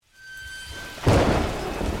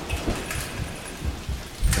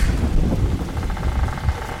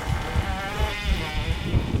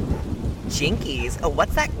Jinkies,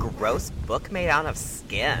 what's that gross book made out of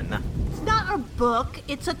skin? It's not a book,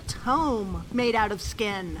 it's a tome made out of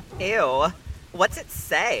skin. Ew. What's it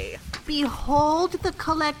say? Behold the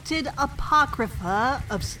collected apocrypha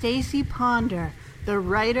of Stacy Ponder, the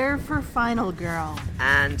writer for Final Girl.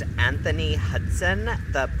 And Anthony Hudson,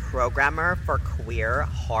 the programmer for Queer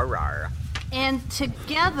Horror. And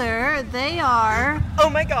together they are... Oh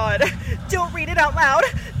my god! Don't read it out loud!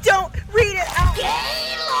 Don't read it out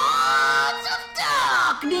Gaylords of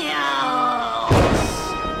Darkness!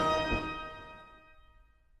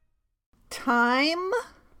 Time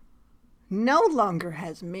no longer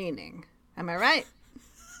has meaning. Am I right?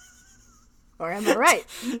 Or am I right?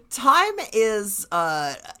 Time is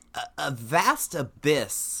a vast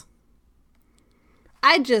abyss.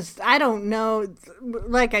 I don't know.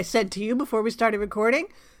 Like I said to you before we started recording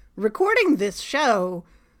this show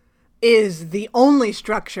is the only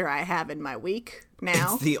structure I have in my week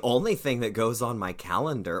now. It's the only thing that goes on my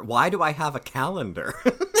calendar. Why do I have a calendar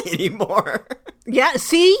anymore? Yeah,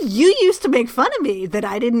 see, you used to make fun of me that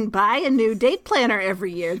I didn't buy a new date planner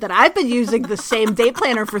every year, that I've been using the same date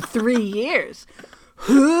planner for 3 years.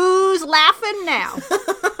 Who's laughing now?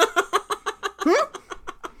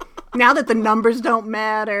 Now that the numbers don't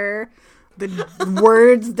matter, the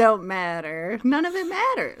words don't matter, none of it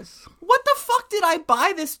matters. What the fuck did I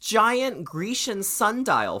buy this giant Grecian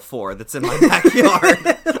sundial for that's in my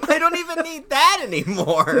backyard? I don't even need that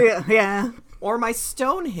anymore. Yeah. Or my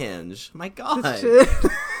Stonehenge. My God.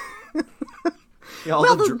 Yeah,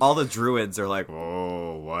 all the druids are like,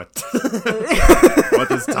 whoa, what?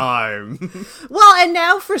 What is time? Well, and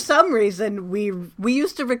now for some reason, we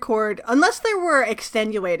used to record, unless there were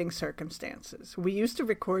extenuating circumstances, we used to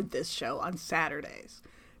record this show on Saturdays.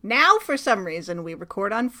 Now, for some reason, we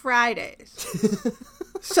record on Fridays.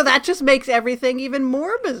 So that just makes everything even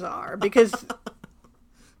more bizarre, because,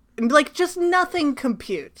 like, just nothing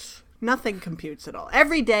computes. Nothing computes at all.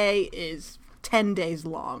 Every day is 10 days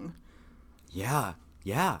long. Yeah.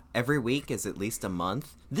 Every week is at least a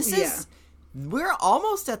month. We're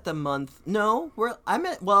almost at the month. No,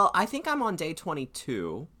 I think I'm on day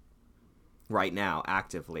 22 right now,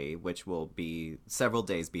 actively, which will be several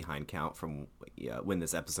days behind count from when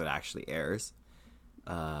this episode actually airs.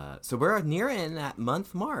 So we're nearing that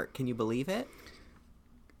month mark. Can you believe it?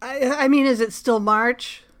 I mean, is it still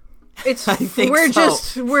March? It's I think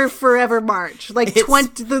we're forever March. Like it's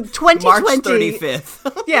 2020. March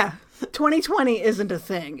 35th. Yeah. 2020 isn't a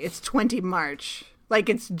thing. It's 20 March. Like,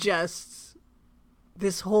 it's just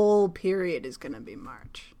this whole period is going to be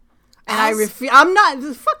March. And I'm not,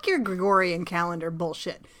 fuck your Gregorian calendar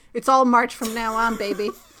bullshit. It's all March from now on, baby.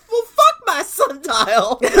 Well, fuck my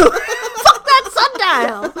sundial. Fuck that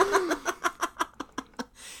sundial.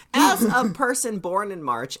 As a person born in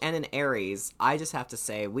March and an Aries, I just have to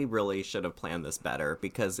say we really should have planned this better,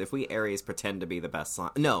 because if we Aries pretend to be the best sign,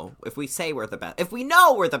 if we say we're the best, if we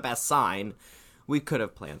know we're the best sign, we could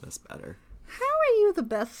have planned this better. How are you the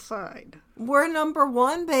best sign? We're number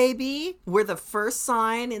 1, baby. We're the first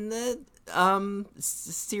sign in the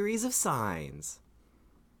series of signs.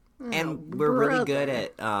 And we're really good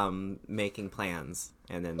at making plans.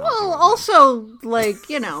 And then also, like,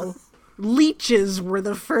 leeches were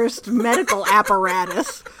the first medical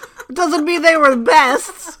apparatus. Doesn't mean they were the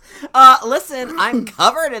best. Listen, I'm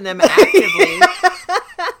covered in them actively.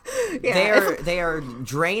 They are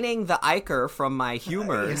draining the ichor from my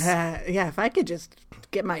humors. Yeah, if I could just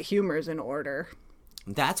get my humors in order.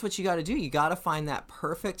 That's what you got to do. You got to find that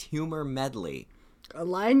perfect humor medley.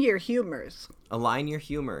 Align your humors.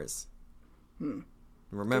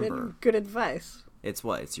 Remember. Good advice. It's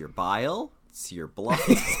what? It's your bile, it's your blood,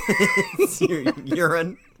 it's your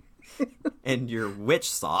urine, and your witch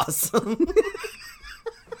sauce.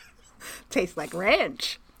 Tastes like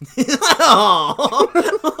ranch.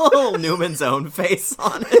 Oh, Newman's own face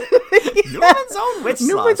on it. Yeah. Newman's own witch sauce.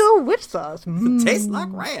 Newman's own witch sauce. Tastes like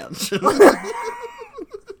ranch.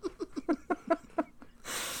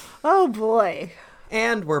 Oh, boy.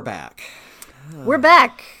 And we're back. We're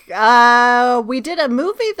back. We did a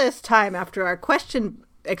movie this time after our question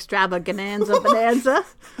extravaganza bonanza.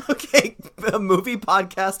 Okay, a movie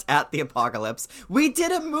podcast at the apocalypse. We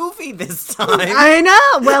did a movie this time. I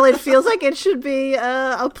know. Well, it feels like it should be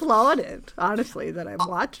applauded, honestly, that I've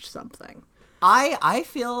watched something. I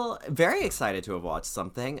feel very excited to have watched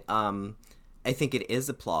something. I think it is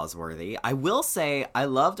applause worthy. I will say I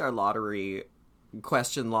loved our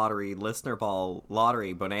question lottery listener ball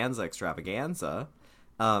lottery bonanza extravaganza,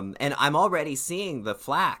 and I'm already seeing the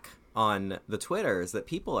flack on the Twitters that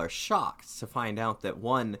people are shocked to find out that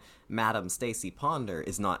one Madam Stacy Ponder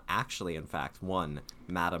is not actually, in fact, one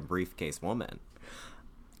Madam Briefcase Woman.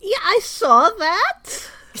 Yeah, I saw that.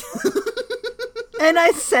 And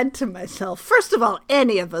I said to myself, first of all,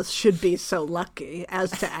 any of us should be so lucky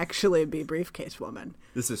as to actually be Briefcase Woman.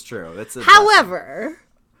 This is true. However,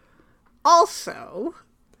 also,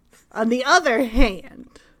 on the other hand,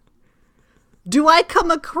 do I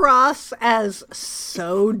come across as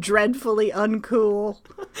so dreadfully uncool?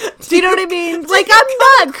 Do you know what I mean? Like,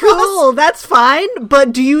 I'm not cool. That's fine.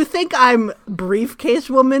 But do you think I'm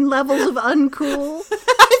Briefcase Woman levels of uncool?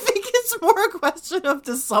 I think it's more a question of,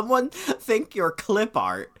 does someone think you're clip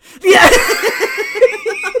art? Yeah.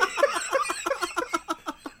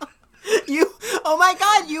 Oh my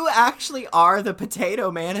god, you actually are the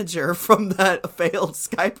potato manager from that failed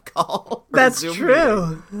Skype call. That's Zoom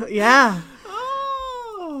true. meeting. Yeah.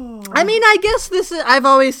 Oh. I mean, I guess I've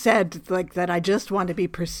always said, like, that I just want to be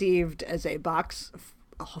perceived as a box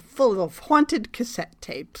full of haunted cassette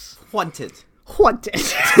tapes. Haunted.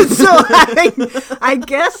 So I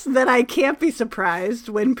guess that I can't be surprised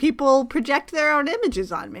when people project their own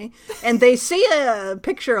images on me and they see a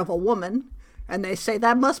picture of a woman and they say,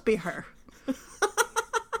 that must be her.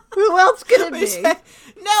 Who else could it be?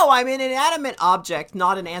 No, I'm an inanimate object,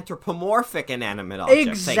 not an anthropomorphic inanimate object.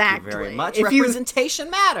 Exactly. Thank you very much. Representation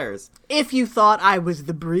matters. If you thought I was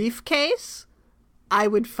the briefcase, I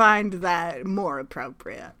would find that more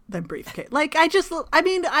appropriate than briefcase. Like, I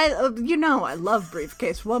love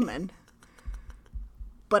Briefcase Woman.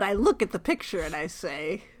 But I look at the picture and I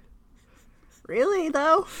say, really,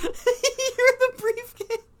 though? You're the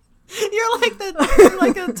briefcase. You're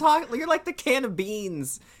like the can of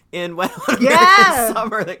beans in Wet Hot American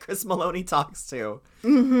Summer that Chris Maloney talks to.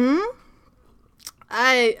 Mm-hmm.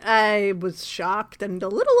 I was shocked and a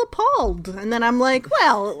little appalled. And then I'm like,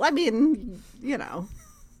 well, I mean, you know,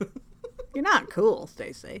 you're not cool,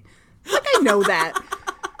 Stacey. Like, I know that.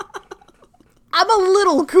 I'm a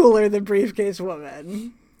little cooler than Briefcase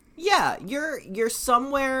Woman. Yeah, you're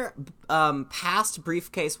somewhere past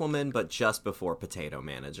Briefcase Woman, but just before Potato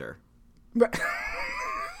Manager.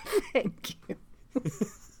 Thank you.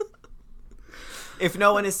 If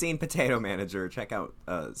no one has seen Potato Manager, check out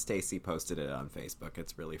Stacey posted it on Facebook.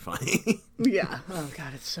 It's really funny. Yeah. Oh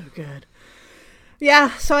God, it's so good.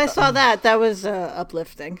 Yeah. So I saw that. That was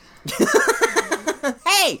uplifting.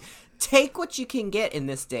 Hey, take what you can get in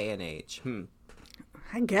this day and age.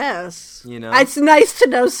 I guess. You know, it's nice to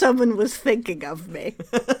know someone was thinking of me.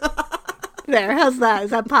 There, how's that? Is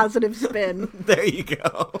that positive spin? There you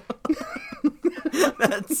go.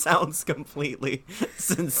 That sounds completely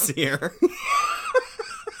sincere.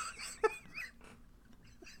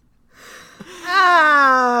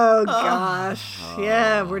 Oh, gosh.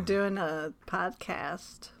 Yeah, we're doing a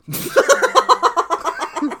podcast.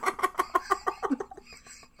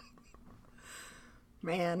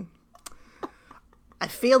 Man, I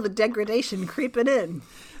feel the degradation creeping in.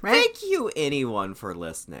 Right? Thank you, anyone, for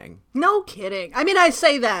listening. No kidding. I mean, I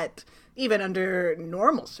say that even under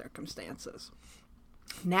normal circumstances.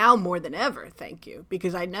 Now more than ever, thank you.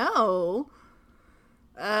 Because I know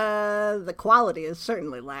the quality is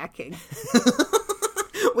certainly lacking.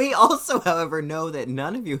 We also, however, know that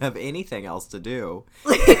none of you have anything else to do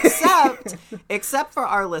except for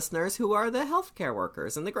our listeners who are the healthcare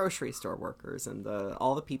workers and the grocery store workers and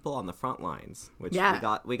all the people on the front lines, which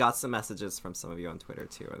we got some messages from some of you on Twitter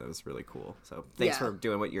too, and it was really cool. So thanks for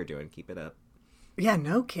doing what you're doing. Keep it up. Yeah,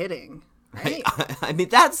 no kidding. Right? I mean,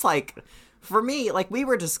 that's like, for me, like, we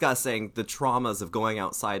were discussing the traumas of going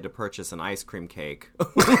outside to purchase an ice cream cake. Yeah,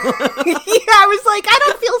 I was like, I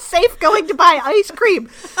don't feel safe going to buy ice cream.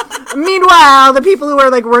 Meanwhile, the people who are,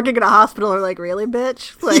 like, working in a hospital are like, really,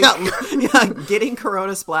 bitch? Like... Yeah, getting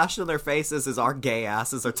Corona splashed in their faces as our gay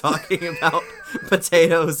asses are talking about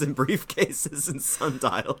potatoes and briefcases and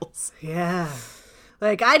sundials. Yeah.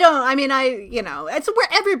 Like, it's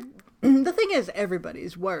where the thing is,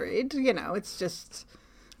 everybody's worried, it's just...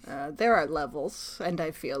 there are levels, and I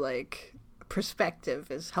feel like perspective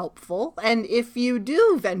is helpful. And if you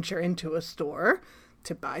do venture into a store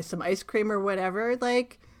to buy some ice cream or whatever,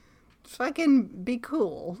 like, fucking be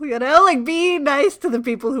cool, like, be nice to the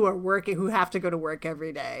people who are working, who have to go to work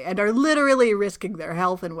every day and are literally risking their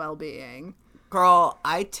health and well-being. Girl,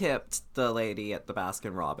 I tipped the lady at the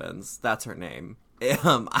Baskin Robbins. That's her name.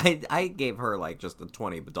 I gave her like just a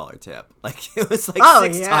 $20 tip. Like, it was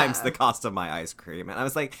like 6 times the cost of my ice cream, and I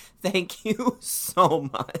was like, "Thank you so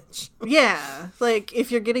much." Yeah, like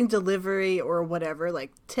if you're getting delivery or whatever,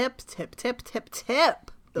 like tip. Yeah,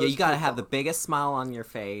 you gotta have the biggest smile on your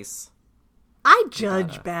face. I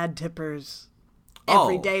judge bad tippers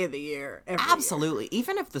every day of the year. Absolutely,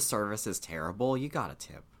 even if the service is terrible, you gotta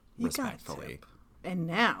tip respectfully. And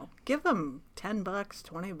now, give them $10,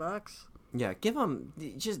 $20. Yeah, give them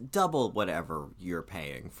just double whatever you're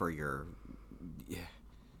paying for your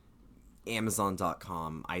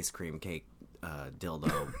Amazon.com ice cream cake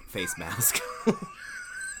dildo face mask.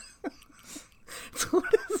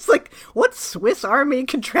 It's like, what Swiss Army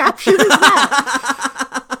contraption is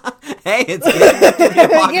that? Hey, it's getting the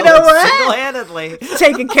apocalypse You know what? single-handedly.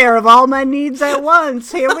 Taking care of all my needs at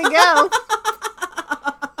once. Here we go.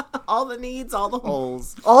 All the needs, all the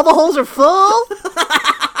holes. All the holes are full.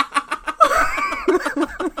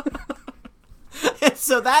 And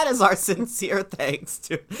so that is our sincere thanks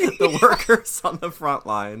to the workers on the front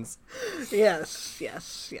lines. Yes.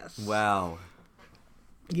 Wow.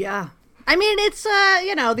 Yeah. I mean, it's,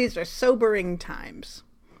 these are sobering times.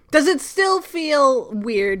 Does it still feel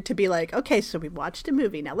weird to be like, okay, so we watched a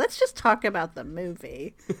movie. Now let's just talk about the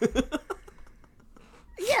movie.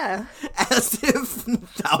 Yeah. As if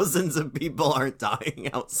thousands of people aren't dying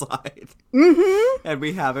outside. Mm-hmm. And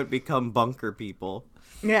we haven't become bunker people.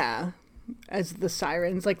 Yeah. As the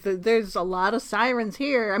sirens, there's a lot of sirens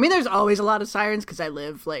here. I mean, there's always a lot of sirens because I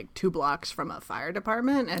live 2 blocks from a fire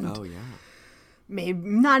department. And oh, yeah. Maybe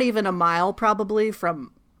not even a mile probably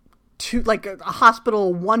from a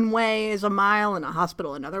hospital one way is a mile and a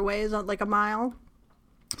hospital another way is a mile.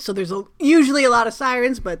 So there's usually a lot of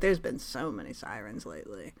sirens, but there's been so many sirens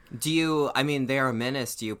lately. They are a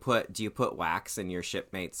menace. Do you put wax in your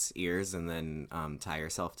shipmates' ears and then tie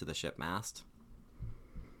yourself to the ship mast?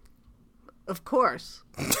 Of course.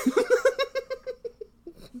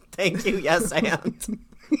 Thank you. Yes, and.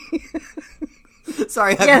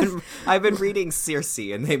 Sorry, I've been reading Circe,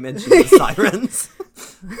 and they mentioned the sirens.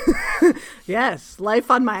 Yes,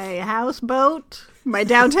 life on my houseboat, my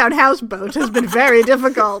downtown houseboat, has been very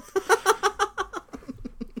difficult.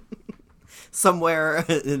 Somewhere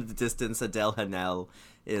in the distance, Adele Hanel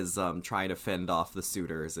is trying to fend off the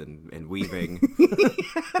suitors and weaving.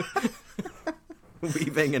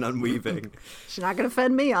 Weaving and unweaving. She's not going to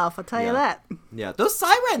fend me off, I'll tell you that. Yeah, those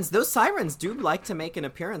sirens do like to make an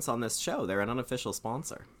appearance on this show. They're an unofficial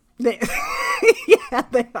sponsor. Yeah,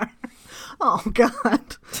 they are. Oh,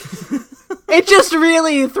 God. It just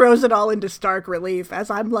really throws it all into stark relief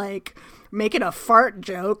as I'm making a fart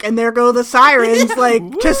joke, and there go the sirens,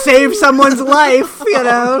 to save someone's life,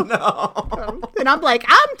 Oh, no. And I'm like,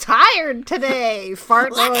 I'm tired today.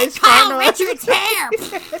 Fart noise, fart noise. Richard's hair.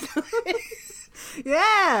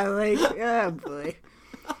 Yeah, oh boy.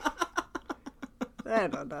 I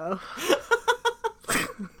don't know.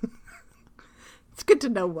 It's good to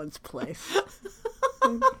know one's place.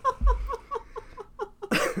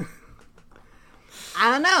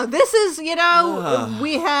 I don't know. This is,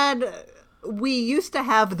 we used to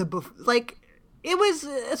have it was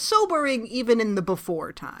sobering even in the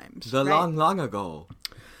before times. The right? long, long ago.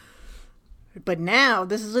 But now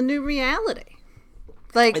this is a new reality.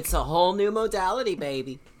 It's a whole new modality,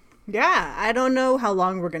 baby. Yeah, I don't know how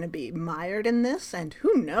long we're going to be mired in this, and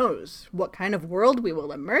who knows what kind of world we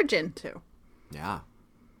will emerge into. Yeah.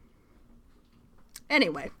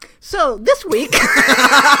 Anyway, so this week...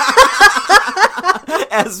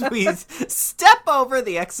 As we step over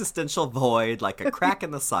the existential void like a crack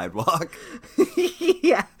in the sidewalk.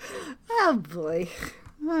 Yeah. Oh, boy.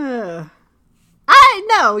 I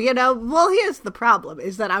know, well, here's the problem,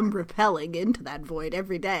 is that I'm rappelling into that void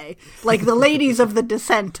every day. Like the ladies of the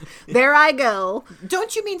descent. There I go.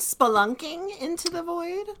 Don't you mean spelunking into the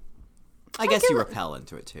void? I guess you rappel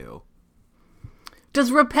into it, too.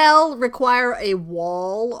 Does rappel require a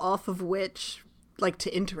wall off of which,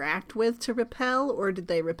 to interact with to rappel? Or did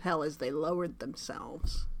they rappel as they lowered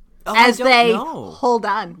themselves? Oh, as I don't they, know. Hold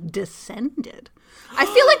on, descended? I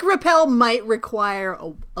feel like rappel might require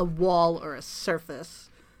a wall or a surface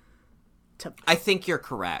to... I think you're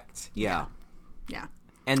correct. Yeah. Yeah.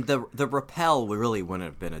 And the rappel really wouldn't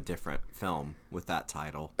have been a different film with that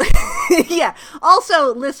title. Yeah.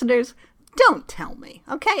 Also, listeners, don't tell me,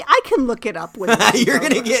 okay? I can look it up when you're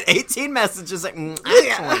going to get 18 messages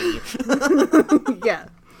actually. Yeah.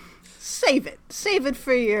 Save it. Save it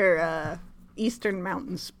for your Eastern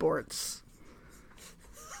Mountain Sports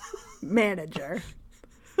manager.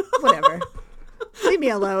 Whatever. Leave me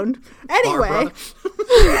alone. Anyway.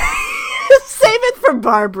 Save it for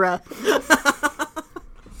Barbara.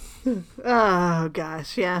 Oh,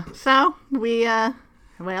 gosh, yeah. So, we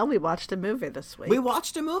watched a movie this week. We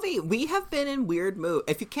watched a movie. We have been in weird mood.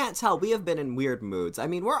 If you can't tell, we have been in weird moods. I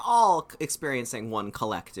mean, we're all experiencing one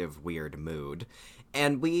collective weird mood.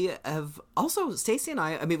 And we have also, Stacey and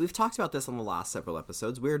I mean, we've talked about this on the last several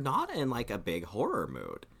episodes. We're not in a big horror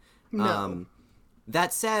mood. No.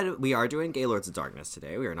 That said, we are doing Gaylords of Darkness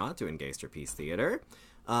today. We are not doing Gayster Peace Theater.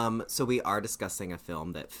 So we are discussing a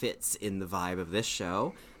film that fits in the vibe of this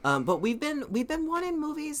show. But we've been wanting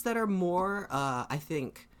movies that are more, I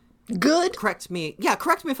think, good. Correct me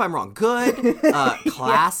if I'm wrong. Good,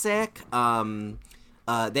 classic,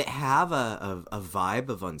 that have a vibe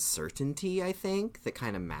of uncertainty. I think that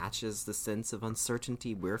kind of matches the sense of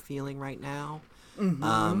uncertainty we're feeling right now.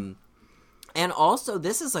 Mm-hmm. And also,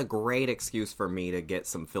 this is a great excuse for me to get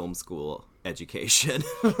some film school education.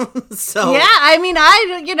 So yeah, I mean,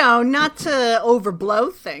 not to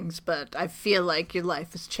overblow things, but I feel like your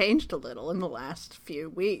life has changed a little in the last few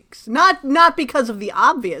weeks. Not because of the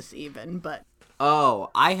obvious, even, but. Oh,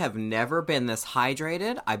 I have never been this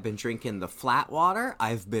hydrated. I've been drinking the flat water.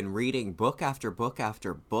 I've been reading book after book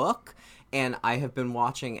after book. And I have been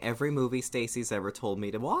watching every movie Stacey's ever told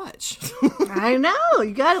me to watch. I know.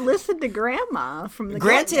 You got to listen to Grandma from the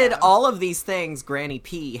Granted, get-go. all of these things Granny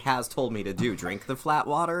P has told me to do. Drink the flat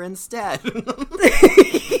water instead.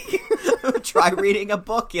 Try reading a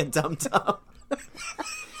book, you dum-dum.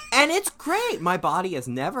 And it's great. My body has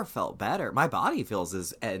never felt better. My body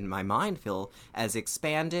feels and my mind feel as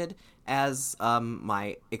expanded as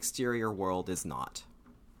my exterior world is not.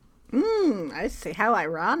 I see. How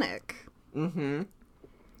ironic. Mm-hmm.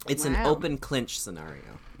 It's an open clinch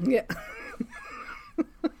scenario. Yeah.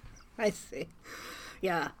 I see.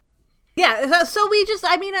 Yeah. Yeah, so we just,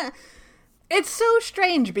 it's so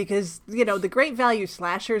strange because, the Great Value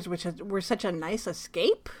slashers, which were such a nice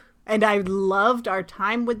escape, and I loved our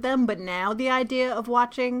time with them, but now the idea of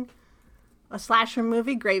watching a slasher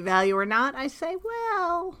movie, Great Value or not, I say,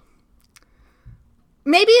 well,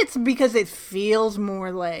 maybe it's because it feels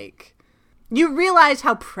more like you realize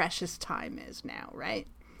how precious time is now, right?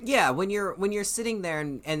 Yeah, when you're sitting there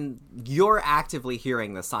and you're actively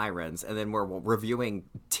hearing the sirens, and then we're reviewing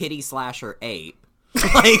Titty Slasher 8.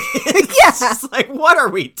 Like, it's just like, what are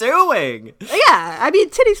we doing? Yeah,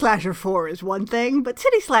 Titty Slasher 4 is one thing, but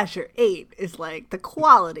Titty Slasher 8 is like, the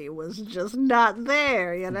quality was just not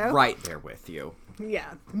there, Right there with you.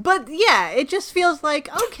 Yeah. But, yeah, it just feels like,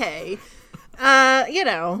 okay,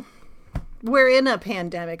 we're in a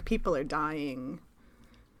pandemic. People are dying.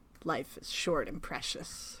 Life is short and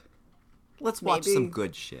precious. Let's watch some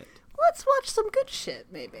good shit. Let's watch some good shit,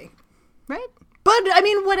 maybe. Right? But,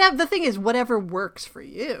 whatever. The thing is, whatever works for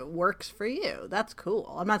you, works for you. That's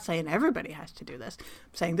cool. I'm not saying everybody has to do this. I'm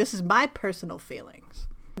saying this is my personal feelings.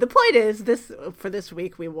 The point is, for this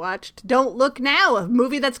week, we watched Don't Look Now, a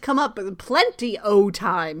movie that's come up plenty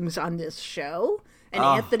times on this show. And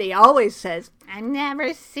Anthony always says, I've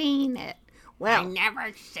never seen it. Well, I've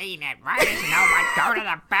never seen it. Why does no one go to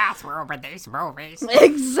the bathroom in these movies?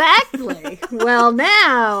 Exactly. Well,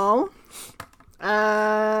 now,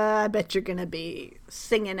 I bet you're going to be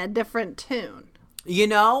singing a different tune.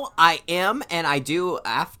 I am, and I do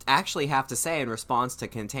actually have to say, in response to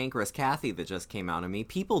Cantankerous Kathy that just came out of me,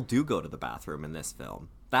 people do go to the bathroom in this film.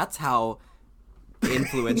 That's how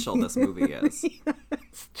influential this movie is. Yeah,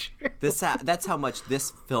 that's true. That's how much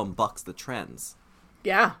this film bucks the trends.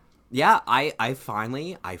 Yeah. Yeah, I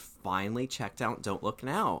finally checked out Don't Look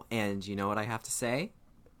Now, and you know what I have to say?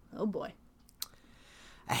 Oh boy.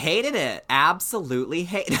 I hated it. Absolutely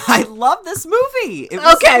hated it. I love this movie. It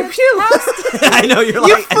was phew. I know you're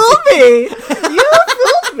You like... fooled me. You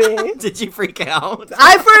fooled me. Did you freak out? For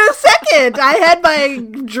a second, I had my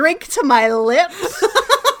drink to my lips.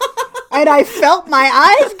 And I felt my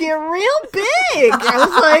eyes get real big. I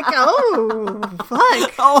was like, oh,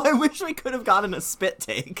 fuck. Oh, I wish we could have gotten a spit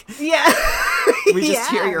take. Yeah. We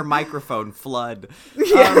just hear your microphone flood.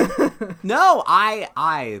 Yeah. No,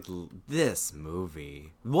 this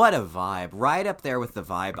movie, what a vibe. Right up there with the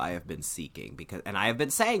vibe I have been seeking. And I have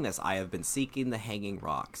been saying this, I have been seeking the Hanging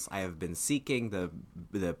Rocks. I have been seeking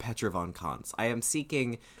the Petra von Kantz. I am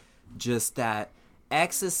seeking just that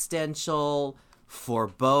existential...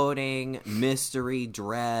 foreboding, mystery,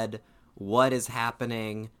 dread, what is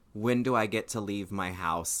happening, when do I get to leave my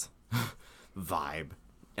house vibe.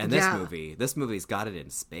 And this movie's got it in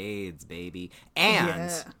spades, baby.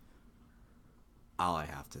 And all I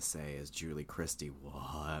have to say is Julie Christie,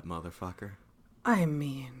 what, motherfucker?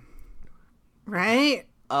 Right?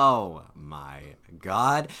 Oh my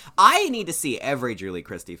god. I need to see every Julie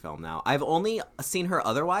Christie film now. I've only seen her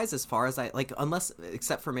otherwise as far as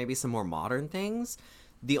except for maybe some more modern things.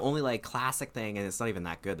 The only classic thing, and it's not even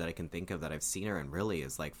that good that I can think of that I've seen her in really,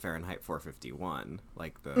 is Fahrenheit 451. I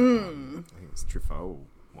think it was Truffaut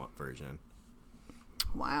version.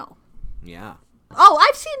 Wow. Yeah. Oh,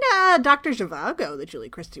 I've seen Dr. Zhivago that Julie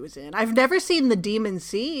Christie was in. I've never seen The Demon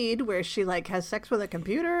Seed, where she has sex with a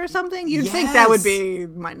computer or something. You'd think that would be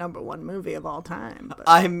my number one movie of all time. But...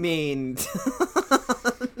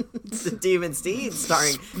 Twisted Demon Steed,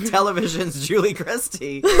 starring television's Julie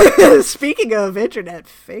Christie. Speaking of internet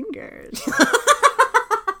fingers.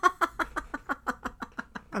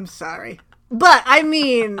 I'm sorry. But, I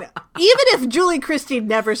mean, even if Julie Christie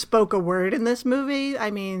never spoke a word in this movie, I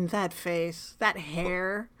mean, that face, that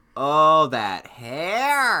hair. Oh, that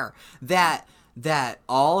hair! That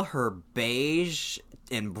all her beige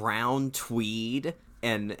and brown tweed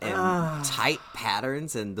and tight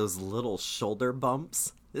patterns and those little shoulder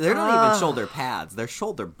bumps. They're not even shoulder pads, they're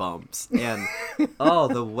shoulder bumps. And,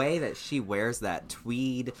 the way that she wears that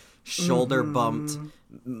tweed, shoulder bumped,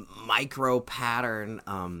 micro pattern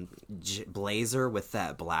blazer with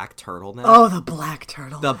that black turtleneck. Oh, the black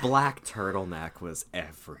turtleneck. The black turtleneck was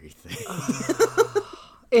everything.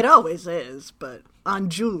 It always is, but on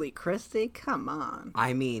Julie Christie, come on.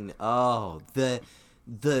 I mean, the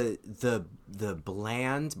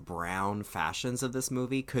bland brown fashions of this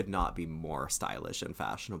movie could not be more stylish and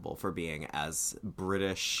fashionable for being as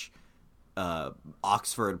British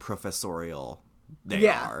Oxford professorial they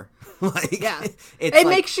are. It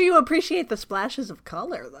makes you appreciate the splashes of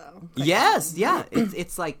color, though. Yes, yeah.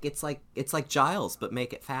 It's like Giles, but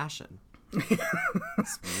make it fashion.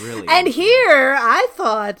 It's really. And here, I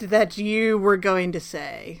thought that you were going to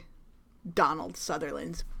say Donald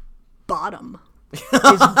Sutherland's bottom.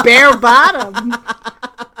 His bare bottom.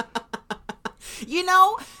 You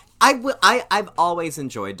know, I've always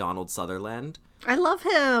enjoyed Donald Sutherland. I love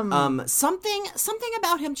him. Something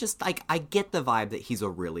about him, just like, I get the vibe that he's a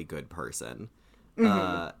really good person.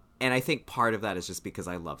 And I think part of that is just because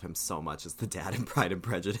I love him so much as the dad in Pride and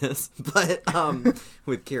Prejudice, but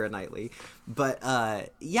with Keira Knightley.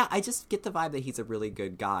 But yeah, I just get the vibe that he's a really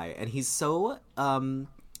good guy, and he's so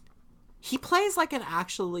he plays like he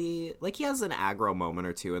has an aggro moment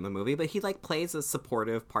or two in the movie, but he like plays a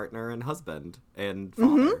supportive partner and husband and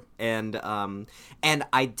father. And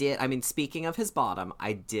speaking of his bottom,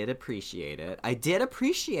 I did appreciate it. I did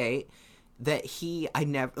appreciate that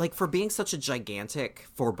for being such a gigantic,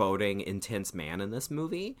 foreboding, intense man in this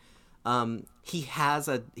movie, he has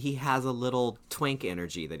a little twink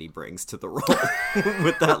energy that he brings to the role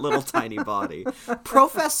with that little tiny body.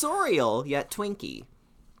 Professorial, yet twinky.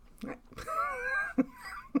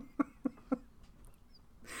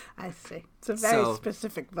 I see. It's a very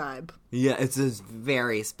specific vibe. Yeah, it's a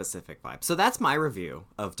very specific vibe. So that's my review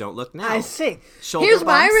of Don't Look Now. I see. Here's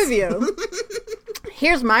my review.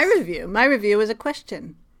 Here's my review. My review is a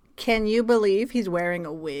question. Can you believe he's wearing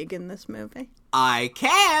a wig in this movie? I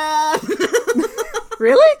can!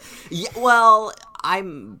 Really? Yeah, well, I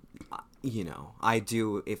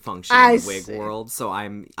do a function in the wig world, so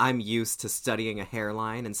I'm used to studying a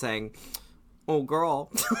hairline and saying, "Oh,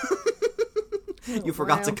 girl, you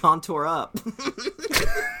forgot to contour up."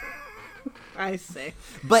 I see.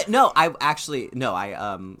 But no,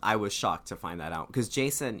 I was shocked to find that out, because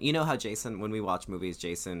Jason, you know how Jason, when we watch movies,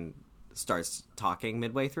 Jason starts talking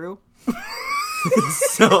midway through?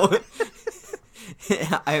 So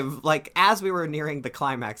as we were nearing the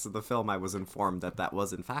climax of the film, I was informed that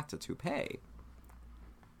was in fact a toupee.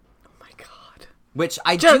 Which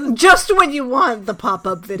I just when you want the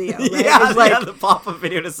pop-up video, right? Yeah, the pop-up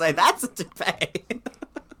video to say, that's a toupee.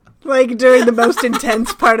 Like during the most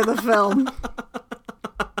intense part of the film.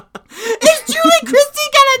 Is Julie Christie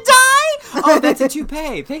gonna die? Oh, that's a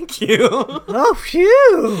toupee. Thank you. Oh,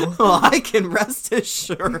 phew. Well, I can rest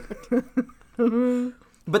assured.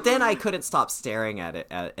 But then I couldn't stop staring at it,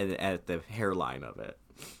 at the hairline of it.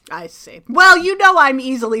 I see. Well, I'm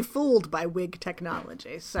easily fooled by wig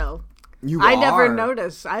technology, so... I never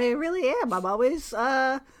notice. I really am. I'm always,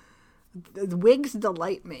 wigs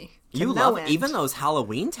delight me. You love even those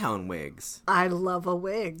Halloween Town wigs. I love a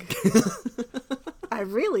wig. I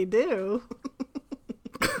really do.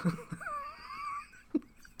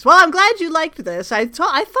 Well, I'm glad you liked this. I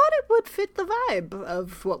thought it would fit the vibe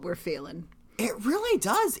of what we're feeling. It really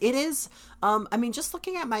does. It is. Just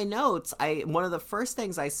looking at my notes, one of the first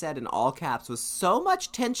things I said in all caps was so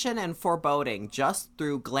much tension and foreboding just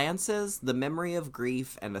through glances, the memory of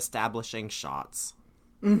grief, and establishing shots.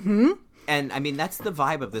 Mm-hmm. And, that's the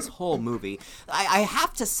vibe of this whole movie. I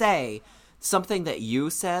have to say, something that you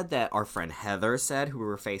said, that our friend Heather said, who we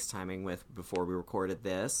were FaceTiming with before we recorded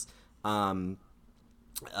this, something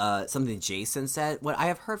Jason said, what I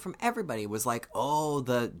have heard from everybody was like,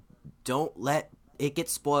 don't let it get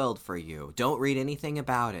spoiled for you. Don't read anything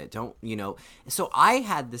about it. So I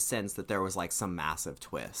had the sense that there was like some massive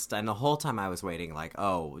twist. And the whole time I was waiting like,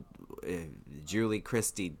 Julie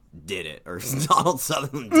Christie did it, or Donald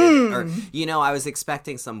Sutherland did it. Or, I was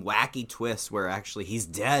expecting some wacky twist where actually he's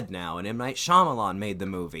dead now and M. Night Shyamalan made the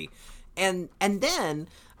movie. And then,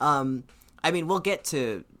 we'll get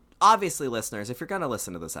to obviously, listeners, if you're going to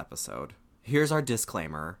listen to this episode, here's our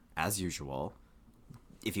disclaimer, as usual.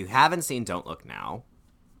 If you haven't seen Don't Look Now,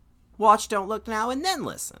 watch Don't Look Now and then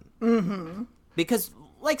listen. Mm-hmm. Because,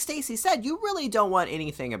 like Stacey said, you really don't want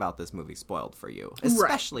anything about this movie spoiled for you,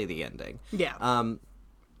 especially the ending. Yeah.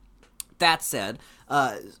 That said,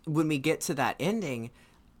 when we get to that ending,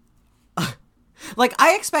 like,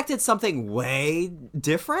 I expected something way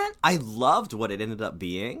different. I loved what it ended up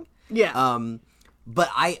being. Yeah. But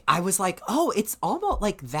I was like, oh, it's almost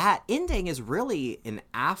like that ending is really an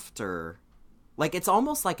after. Like, it's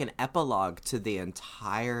almost like an epilogue to the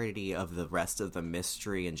entirety of the rest of the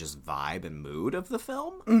mystery and just vibe and mood of the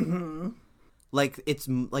film. Mm-hmm. Like, it's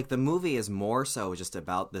like the movie is more so just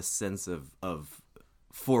about this sense of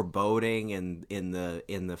foreboding and in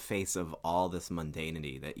the face of all this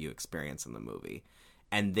mundanity that you experience in the movie.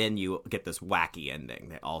 And then you get this wacky ending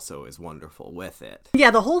that also is wonderful with it.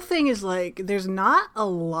 Yeah, the whole thing is like, there's not a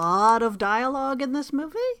lot of dialogue in this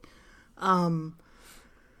movie.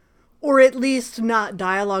 Or at least not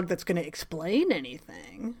dialogue that's going to explain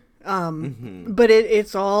anything. But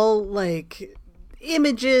it's all like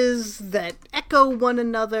images that echo one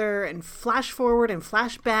another and flash forward and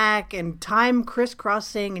flash back and time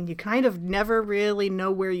crisscrossing, and you kind of never really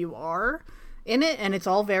know where you are in it, and it's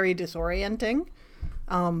all very disorienting.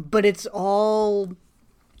 But it's all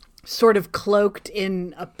sort of cloaked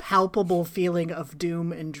in a palpable feeling of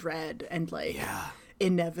doom and dread and like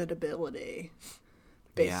inevitability,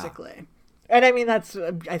 basically. Yeah. And I mean, that's,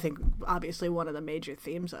 I think, obviously one of the major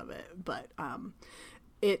themes of it, but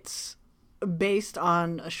it's based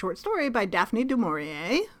on a short story by Daphne du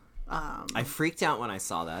Maurier. I freaked out when I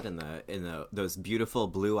saw that in the those beautiful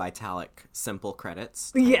blue italic simple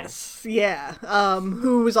credits. Yes, yeah.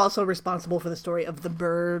 Who was also responsible for the story of The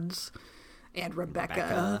Birds and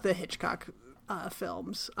Rebecca. The Hitchcock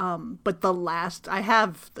films. But the last, I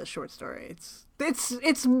have the short story.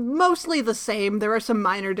 It's mostly the same. There are some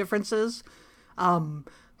minor differences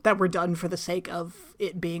that were done for the sake of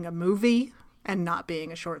it being a movie and not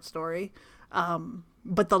being a short story.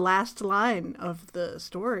 But the last line of the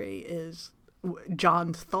story is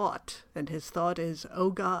John's thought, and his thought is, "Oh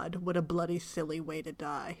God, what a bloody silly way to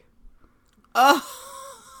die."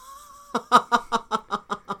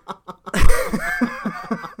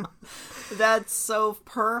 That's so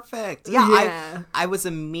perfect. Yeah. I was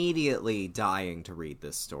immediately dying to read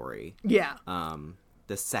this story. Yeah.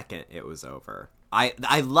 The second it was over.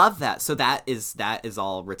 I love that. So that is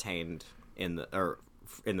all retained in the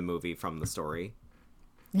movie from the story.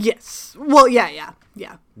 Yes. Well, yeah.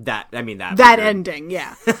 That ending,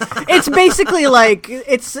 yeah. It's basically like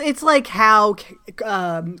it's like how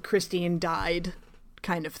Christine died,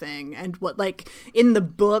 kind of thing, and what, like, in the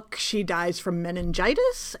book she dies from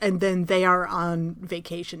meningitis, and then they are on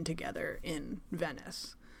vacation together in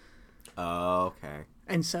Venice. Oh, okay.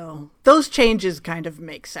 And so those changes kind of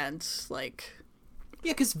make sense, like,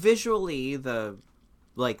 yeah, because visually the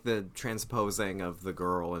transposing of the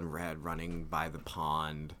girl in red running by the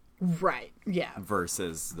pond. Right, yeah.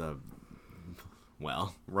 Versus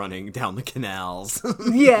running down the canals.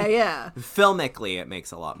 Yeah. Filmically, it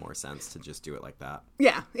makes a lot more sense to just do it like that.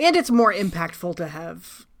 Yeah, and it's more impactful to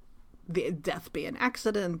have the death be an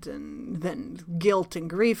accident, and then guilt and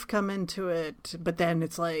grief come into it. But then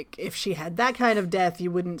it's like, if she had that kind of death,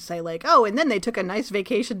 you wouldn't say like, oh, and then they took a nice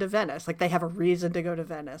vacation to Venice. Like, they have a reason to go to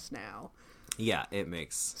Venice now. Yeah, it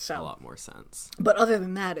makes a lot more sense. But other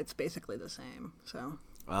than that, it's basically the same. So.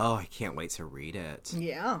 Oh, I can't wait to read it.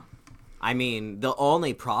 Yeah. I mean, the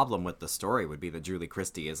only problem with the story would be that Julie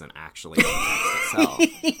Christie isn't actually in the text itself.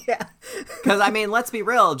 Yeah. Because, I mean, let's be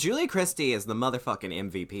real. Julie Christie is the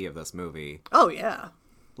motherfucking MVP of this movie. Oh, yeah.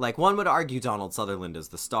 Like, one would argue Donald Sutherland is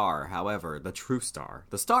the star. However, the true star.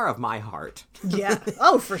 The star of my heart. Yeah.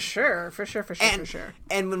 Oh, for sure. For sure.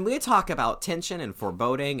 And when we talk about tension and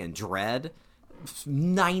foreboding and dread,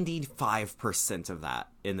 95% of that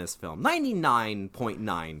in this film,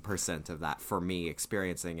 99.9% of that for me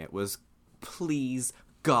experiencing it was, please,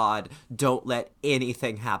 God, don't let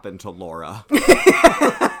anything happen to Laura.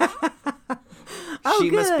 She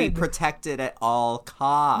must be protected at all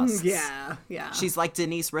costs. Yeah. She's like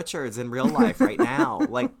Denise Richards in real life right now.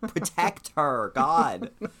 Like, protect her, God.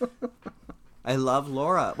 I love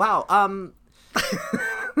Laura. Wow.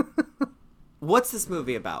 What's this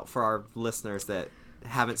movie about for our listeners that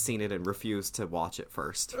haven't seen it and refuse to watch it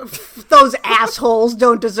first? Those assholes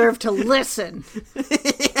don't deserve to listen.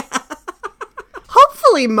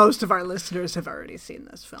 Hopefully most of our listeners have already seen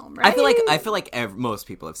this film, right? I feel like most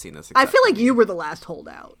people have seen this. I feel like you were the last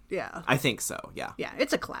holdout. Yeah. I think so, yeah. Yeah,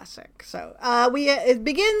 it's a classic. So, it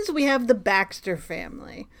begins, we have the Baxter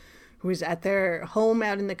family, who is at their home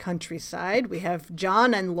out in the countryside. We have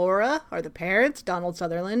John and Laura are the parents, Donald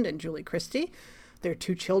Sutherland and Julie Christie. Their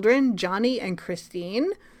 2 children, Johnny and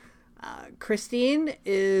Christine. Christine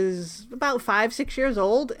is about 5-6 years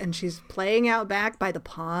old, and she's playing out back by the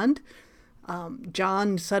pond.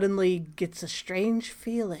 John suddenly gets a strange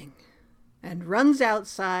feeling and runs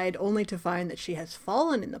outside only to find that she has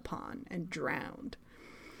fallen in the pond and drowned.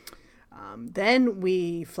 Then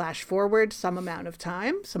we flash forward some amount of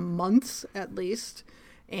time, some months at least,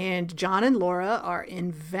 and John and Laura are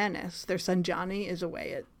in Venice. Their son Johnny is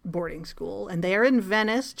away at boarding school, and they are in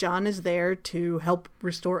Venice. John is there to help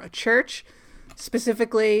restore a church,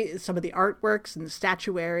 specifically some of the artworks and the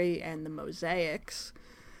statuary and the mosaics.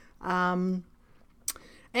 And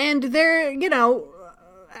they're,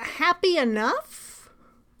 happy enough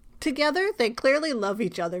together. They clearly love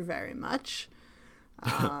each other very much.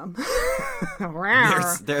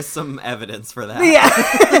 There's some evidence for that. Yeah.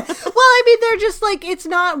 Well, I mean, they're just like, it's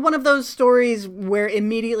not one of those stories where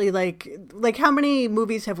immediately, like how many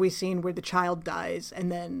movies have we seen where the child dies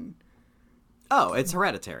and then... Oh, it's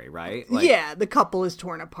Hereditary, right? Yeah, the couple is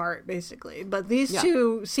torn apart, basically. But these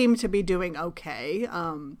two seem to be doing okay.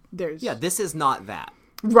 This is not that.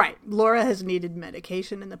 Right. Laura has needed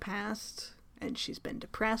medication in the past, and she's been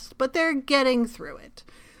depressed, but they're getting through it.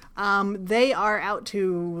 They are out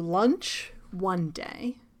to lunch one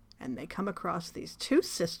day, and they come across these 2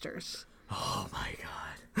 sisters. Oh, my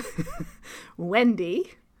God.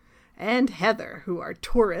 Wendy and Heather, who are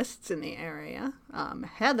tourists in the area.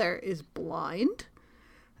 Heather is blind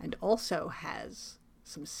and also has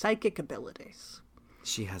some psychic abilities.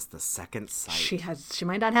 She has the second sight. She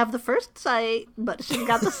might not have the first sight, but she's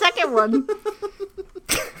got the second one.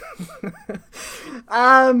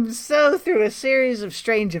 So through a series of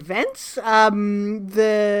strange events,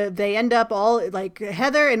 they end up all, like,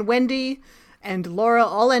 Heather and Wendy and Laura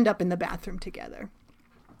all end up in the bathroom together.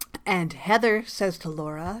 And Heather says to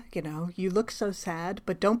Laura, you look so sad,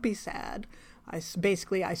 but don't be sad. I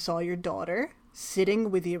saw your daughter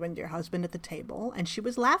sitting with you and your husband at the table, and she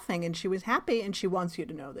was laughing and she was happy, and she wants you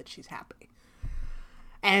to know that she's happy.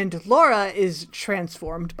 And Laura is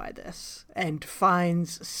transformed by this and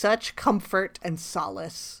finds such comfort and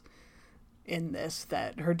solace in this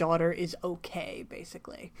that her daughter is okay,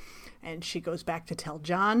 basically. And she goes back to tell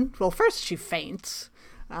John. Well, first she faints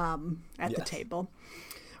at the table.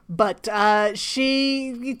 But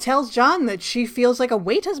she tells John that she feels like a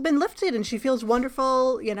weight has been lifted and she feels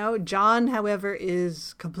wonderful. John, however,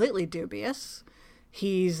 is completely dubious.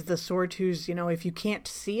 He's the sort who's, if you can't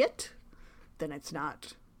see it, then it's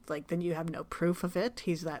not, then you have no proof of it.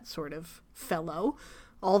 He's that sort of fellow.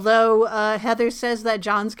 Although Heather says that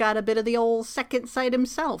John's got a bit of the old second sight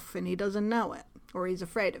himself and he doesn't know it, or he's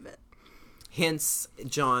afraid of it. Hence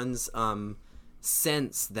John's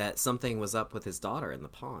sense that something was up with his daughter in the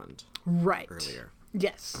pond. Right. Earlier.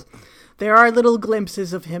 Yes. There are little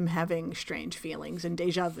glimpses of him having strange feelings and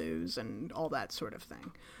deja vus and all that sort of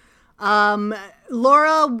thing.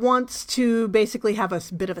 Laura wants to basically have a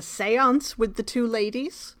bit of a seance with the 2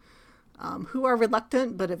 ladies, who are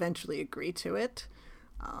reluctant but eventually agree to it.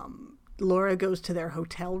 Laura goes to their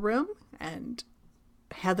hotel room and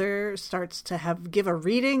Heather starts to give a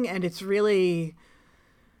reading, and it's really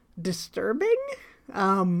disturbing.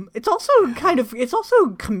 It's also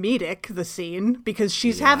comedic, the scene, because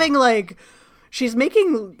she's having she's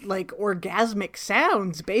making orgasmic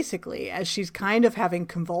sounds basically as she's kind of having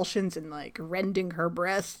convulsions and rending her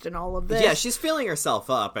breast and all of this. Yeah, she's feeling herself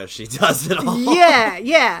up as she does it all.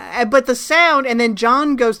 Yeah. But the sound, and then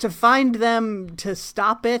John goes to find them to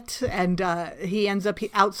stop it, and he ends up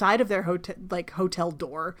outside of their hotel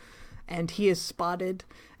door, and he is spotted,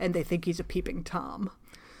 and they think he's a peeping Tom.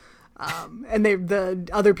 And the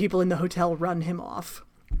other people in the hotel run him off.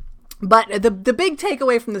 But the big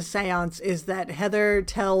takeaway from the seance is that Heather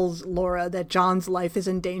tells Laura that John's life is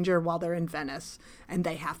in danger while they're in Venice, and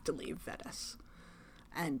they have to leave Venice.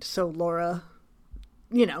 And so Laura,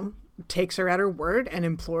 takes her at her word and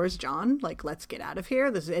implores John, let's get out of here.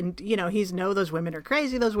 Those women are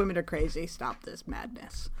crazy, stop this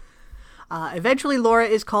madness. Eventually, Laura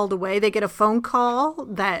is called away. They get a phone call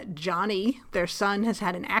that Johnny, their son, has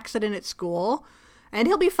had an accident at school, and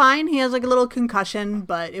he'll be fine. He has a little concussion,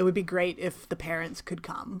 but it would be great if the parents could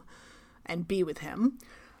come and be with him.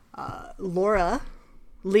 Laura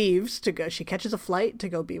leaves to go. She catches a flight to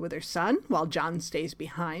go be with her son while John stays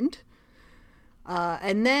behind.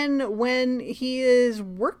 And then when he is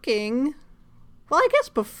working, well, I guess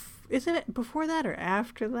is it before that or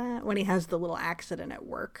after that? When he has the little accident at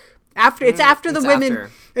work. It's after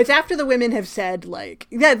the women have said,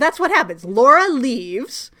 that's what happens. Laura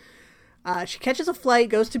leaves. She catches a flight,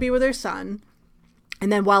 goes to be with her son.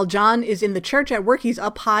 And then while John is in the church at work, he's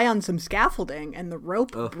up high on some scaffolding and the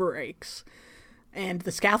rope breaks. And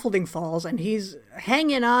the scaffolding falls and he's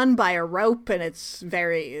hanging on by a rope and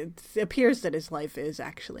it appears that his life is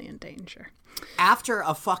actually in danger. After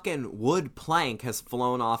a fucking wood plank has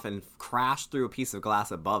flown off and crashed through a piece of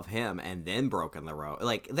glass above him and then broken the rope.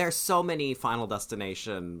 Like, there's so many Final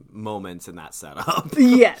Destination moments in that setup.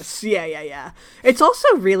 Yes, yeah. It's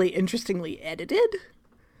also really interestingly edited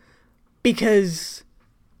because,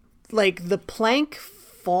 like, the plank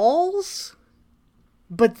falls,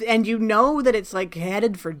 and you know that it's, like,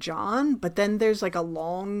 headed for John, but then there's, like, a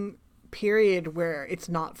long period where it's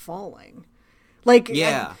not falling. Like,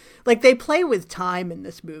 yeah. Like, they play with time in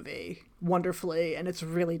this movie wonderfully, and it's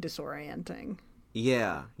really disorienting.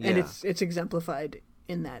 Yeah. And it's exemplified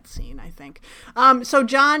in that scene, I think. So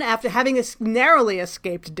John, after having narrowly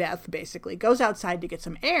escaped death, basically, goes outside to get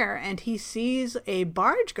some air, and he sees a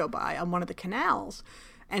barge go by on one of the canals.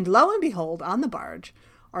 And lo and behold, on the barge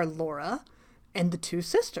are Laura and the two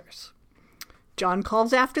sisters. John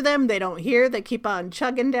calls after them. They don't hear. They keep on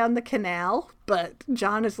chugging down the canal. But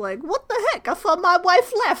John is like, what the heck? I thought my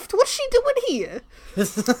wife left. What's she doing here?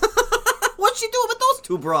 What's she doing with those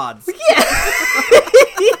two broads?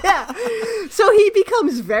 Yeah. Yeah. So he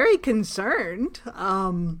becomes very concerned.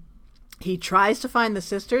 He tries to find the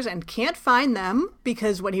sisters and can't find them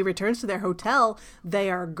because when he returns to their hotel, they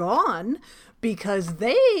are gone because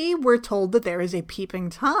they were told that there is a peeping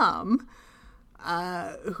Tom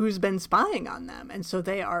who's been spying on them. And so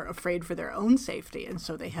they are afraid for their own safety. And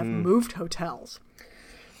so they have moved hotels.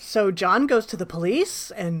 So John goes to the police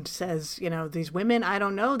and says, these women, I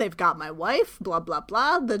don't know, they've got my wife, blah, blah,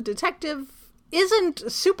 blah. The detective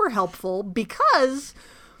isn't super helpful because,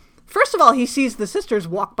 first of all, he sees the sisters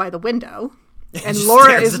walk by the window. And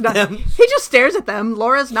Laura is not. He just stares at them.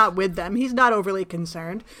 Laura's not with them. He's not overly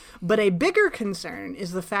concerned. But a bigger concern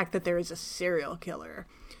is the fact that there is a serial killer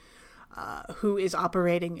who is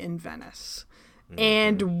operating in Venice.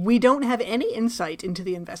 And we don't have any insight into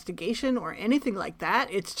the investigation or anything like that.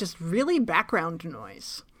 It's just really background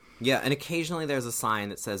noise. Yeah, and occasionally there's a sign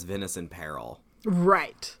that says Venice in peril.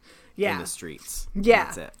 Right. Yeah. In the streets. Yeah.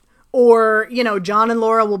 That's it. Or, John and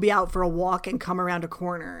Laura will be out for a walk and come around a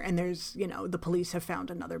corner and there's, the police have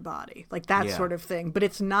found another body. Like that sort of thing. But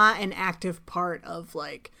it's not an active part of,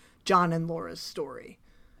 like, John and Laura's story.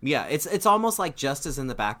 Yeah, it's almost like just as in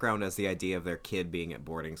the background as the idea of their kid being at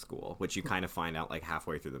boarding school, which you kind of find out like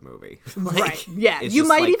halfway through the movie. Right. Yeah. You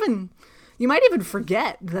might even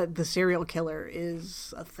forget that the serial killer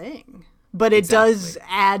is a thing. But it does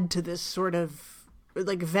add to this sort of,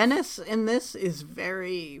 like, Venice in this is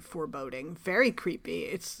very foreboding, very creepy.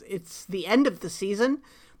 It's the end of the season.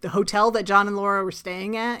 The hotel that John and Laura were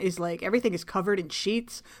staying at is like everything is covered in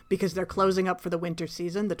sheets because they're closing up for the winter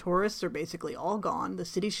season. The tourists are basically all gone. The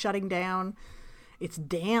city's shutting down. It's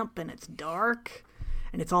damp and it's dark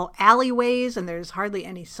and it's all alleyways and there's hardly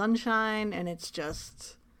any sunshine and it's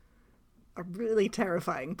just a really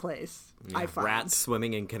terrifying place. Yeah, I find rats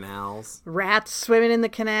swimming in canals. Rats swimming in the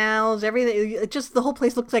canals. Everything. It just the whole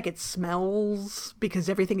place looks like it smells because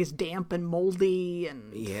everything is damp and moldy.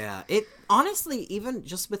 And yeah, it honestly, even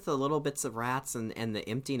just with the little bits of rats and the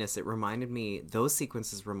emptiness, those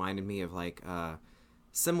sequences reminded me of like a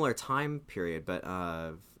similar time period, but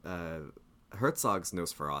Herzog's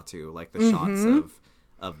Nosferatu, like the shots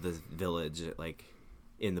of the village, like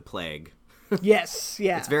in the plague. Yes,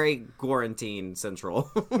 yeah. It's very quarantine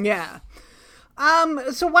central. Yeah.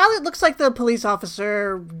 So while it looks like the police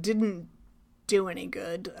officer didn't do any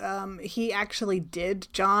good, he actually did.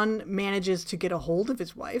 John manages to get a hold of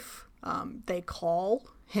his wife. They call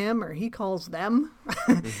him or he calls them.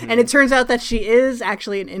 And it turns out that she is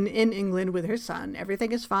actually in England with her son.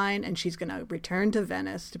 Everything is fine and she's going to return to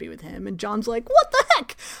Venice to be with him. And John's like, what the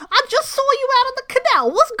heck? I just saw you out of the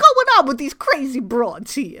canal. What's going on with these crazy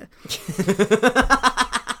broads here?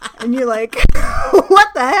 And you're like, what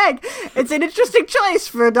the heck? It's an interesting choice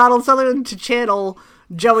for Donald Sutherland to channel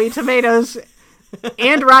Joey Tomatoes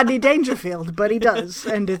and Rodney Dangerfield, but he does,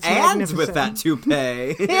 and it's magnificent. And with that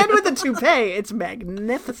toupee. And with the toupee, it's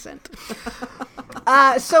magnificent.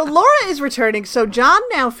 So Laura is returning, so John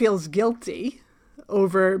now feels guilty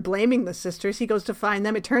over blaming the sisters. He goes to find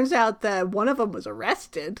them. It turns out that one of them was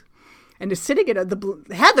arrested and is sitting in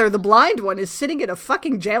Heather, the blind one, is sitting in a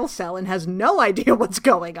fucking jail cell and has no idea what's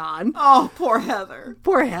going on. Oh, poor Heather.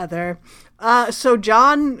 Poor Heather. So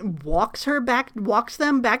John walks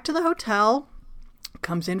them back to the hotel,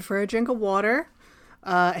 comes in for a drink of water.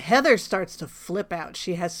 Heather starts to flip out.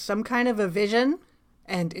 She has some kind of a vision,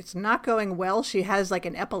 and it's not going well. She has like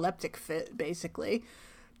an epileptic fit, basically.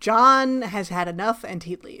 John has had enough and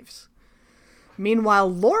he leaves.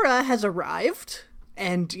 Meanwhile, Laura has arrived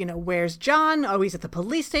and, where's John? Oh, he's at the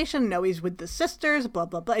police station. No, he's with the sisters, blah,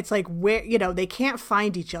 blah, blah. It's like, they can't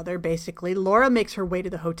find each other, basically. Laura makes her way to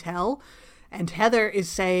the hotel and Heather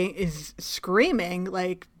is screaming,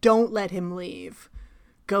 like, don't let him leave.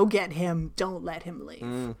 Go get him. Don't let him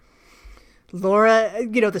leave. Laura,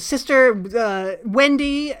 the sister,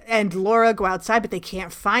 Wendy and Laura go outside, but they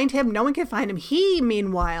can't find him. No one can find him. He,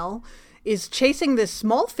 meanwhile, is chasing this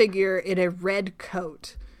small figure in a red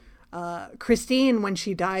coat. Christine, when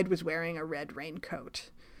she died, was wearing a red raincoat.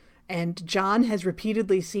 And John has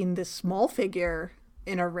repeatedly seen this small figure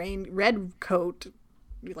in a red coat,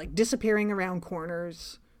 like disappearing around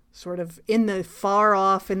corners, sort of in the far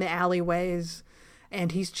off in the alleyways.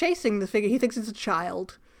 And he's chasing the figure. He thinks it's a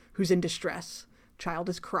child who's in distress. Child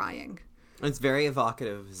is crying. It's very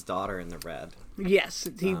evocative of his daughter in the red. Yes.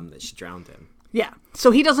 That she drowned in. Yeah.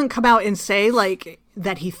 So he doesn't come out and say, like,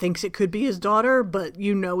 that he thinks it could be his daughter, but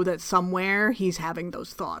that somewhere he's having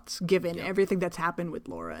those thoughts, given everything that's happened with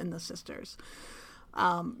Laura and the sisters.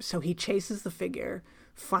 So he chases the figure,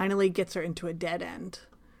 finally gets her into a dead end,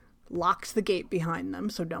 locks the gate behind them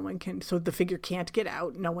so the figure can't get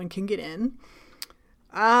out, no one can get in.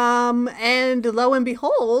 And lo and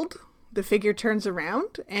behold, the figure turns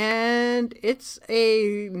around and it's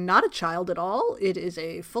not a child at all. It is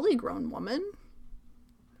a fully grown woman,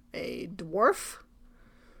 a dwarf,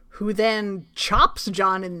 who then chops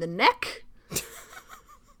John in the neck.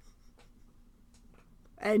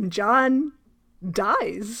 And John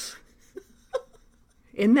dies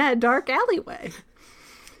in that dark alleyway.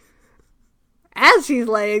 As he's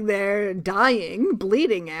laying there dying,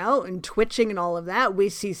 bleeding out and twitching and all of that, we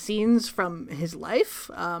see scenes from his life.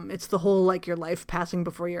 It's the whole, like, your life passing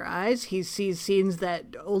before your eyes. He sees scenes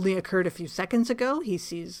that only occurred a few seconds ago. He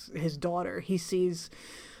sees his daughter. He sees,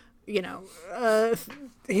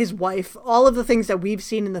 his wife. All of the things that we've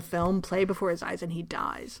seen in the film play before his eyes, and he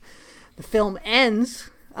dies. The film ends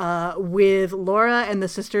with Laura and the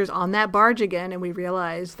sisters on that barge again, and we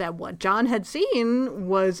realize that what John had seen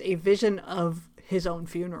was a vision of his own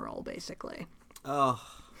funeral, basically. Oh.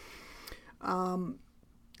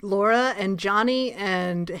 Laura and Johnny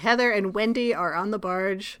and Heather and Wendy are on the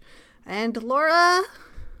barge, and Laura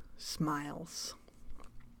smiles.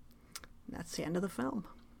 And that's the end of the film.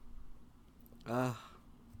 I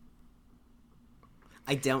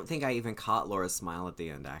don't think I even caught Laura's smile at the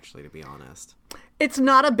end, actually, to be honest. It's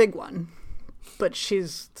not a big one, but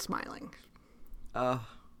she's smiling.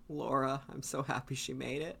 Laura, I'm so happy she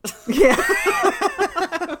made it. Yeah.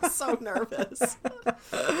 I'm so nervous.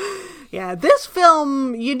 Yeah, this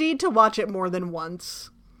film, you need to watch it more than once.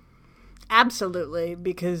 Absolutely,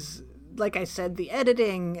 because, like I said, the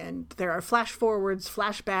editing, and there are flash forwards,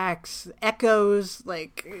 flashbacks, echoes,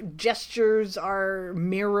 like gestures are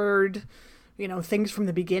mirrored. Things from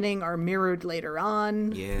the beginning are mirrored later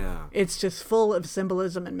on. Yeah. It's just full of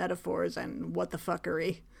symbolism and metaphors and what the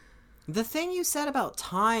fuckery. The thing you said about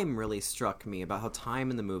time really struck me, about how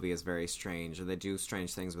time in the movie is very strange, and they do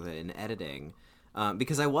strange things with it in editing.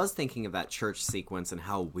 Because I was thinking of that church sequence and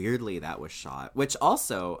how weirdly that was shot. Which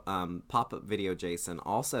also, Pop-Up Video Jason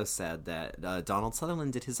also said that Donald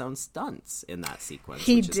Sutherland did his own stunts in that sequence.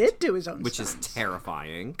 He did do his own stunts. Which is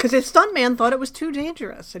terrifying. Because his stuntman thought it was too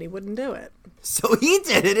dangerous and he wouldn't do it. So he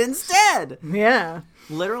did it instead! Yeah.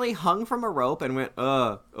 Literally hung from a rope and went,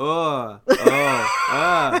 for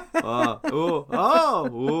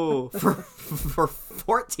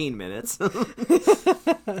 14 minutes.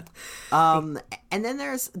 And then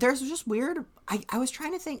there's just weird, I was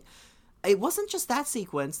trying to think, it wasn't just that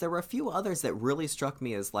sequence, there were a few others that really struck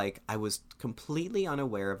me as, like, I was completely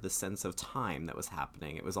unaware of the sense of time that was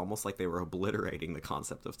happening. It was almost like they were obliterating the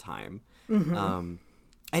concept of time. Mm-hmm.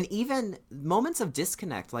 And even moments of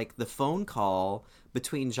disconnect, like the phone call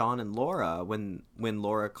between John and Laura when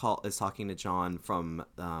Laura is talking to John from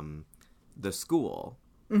the school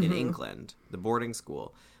in England, the boarding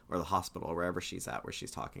school or the hospital, wherever she's at, where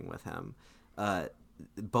she's talking with him.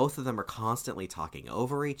 Both of them are constantly talking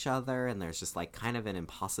over each other, and there's just like kind of an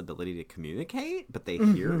impossibility to communicate, but they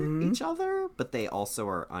hear each other, but they also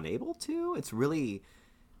are unable to. It's really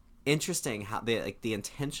interesting how the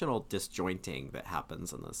intentional disjointing that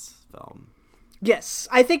happens in this film. Yes,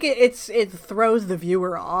 I think it throws the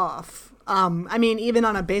viewer off. I mean, even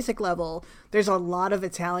on a basic level, there's a lot of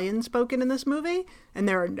Italian spoken in this movie, and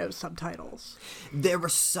there are no subtitles. There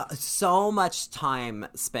was so much time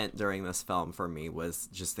spent during this film for me was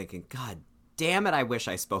just thinking, God damn it, I wish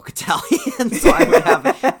I spoke Italian so I would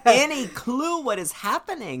have any clue what is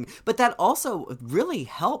happening. But that also really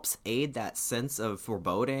helps aid that sense of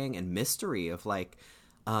foreboding and mystery of like,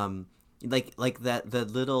 like that the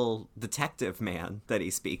little detective man that he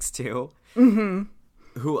speaks to,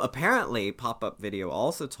 who apparently Pop-Up Video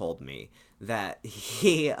also told me that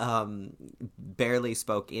he barely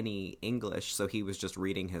spoke any English, so he was just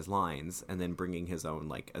reading his lines and then bringing his own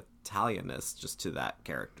like Italianness just to that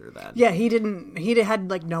character. Then he had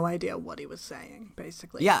like no idea what he was saying,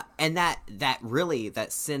 basically. Yeah, and that really,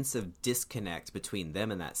 that sense of disconnect between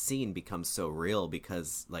them in that scene becomes so real,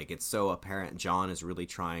 because like it's so apparent John is really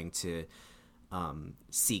trying to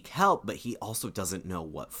seek help, but he also doesn't know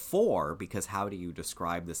what for, because how do you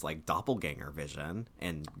describe this like doppelganger vision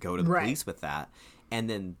and go to the police with that? And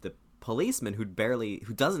then the policeman who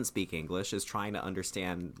doesn't speak English is trying to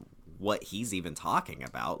understand what he's even talking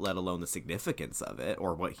about, let alone the significance of it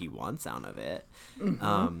or what he wants out of it.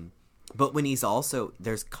 But when he's also,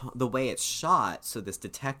 there's the way it's shot, so this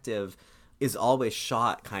detective is always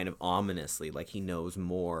shot kind of ominously, like he knows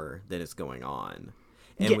more that is going on.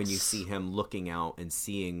 And when you see him looking out and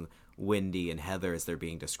seeing Wendy and Heather as they're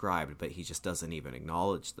being described, but he just doesn't even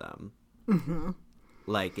acknowledge them.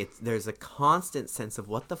 Like, there's a constant sense of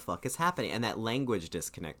what the fuck is happening. And that language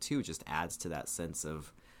disconnect, too, just adds to that sense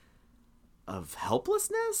of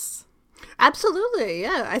helplessness. Absolutely,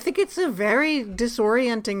 yeah. I think it's a very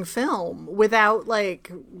disorienting film without,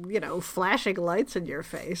 like, flashing lights in your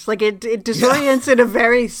face. Like, it disorients in a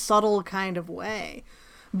very subtle kind of way.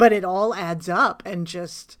 But it all adds up, and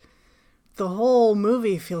just the whole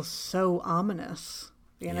movie feels so ominous.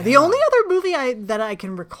 The only other movie that I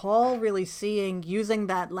can recall really seeing using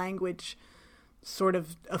that language sort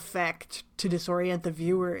of effect to disorient the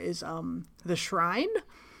viewer is The Shrine,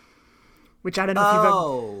 which I don't know if you've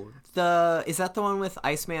ever... Is that the one with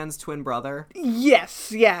Iceman's twin brother?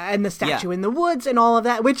 Yes, yeah, and the statue in the woods and all of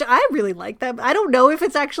that, which I really like that. I don't know if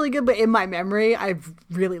it's actually good, but in my memory, I've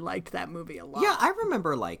really liked that movie a lot. Yeah, I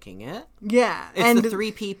remember liking it. Yeah. It's the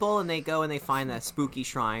three people, and they go and they find that spooky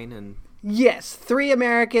shrine, and... Yes, 3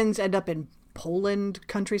 Americans end up in Poland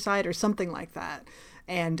countryside or something like that.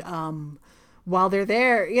 And while they're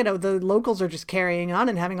there, the locals are just carrying on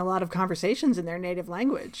and having a lot of conversations in their native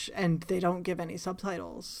language, and they don't give any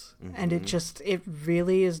subtitles. And it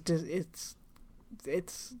really is,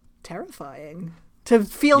 it's terrifying to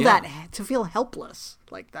feel to feel helpless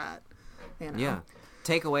like that. Yeah.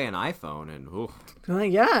 Take away an iPhone and, ooh.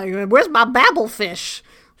 Yeah, where's my Babelfish?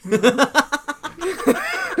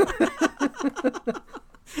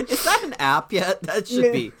 Is that an app yet? That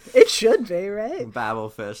should be. It should be, right?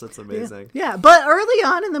 Babelfish, that's amazing. Yeah, but early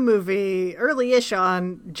on in the movie, early-ish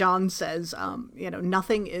on, John says,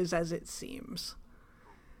 nothing is as it seems.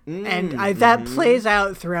 And that plays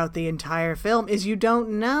out throughout the entire film, is you don't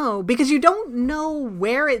know, because you don't know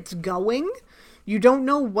where it's going. You don't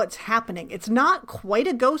know what's happening. It's not quite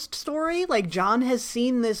a ghost story. Like, John has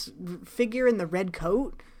seen this figure in the red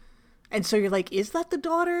coat. And so you're like, is that the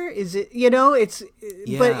daughter? Is it,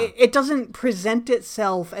 but it doesn't present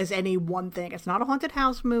itself as any one thing. It's not a haunted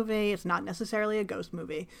house movie. It's not necessarily a ghost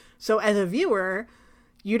movie. So as a viewer,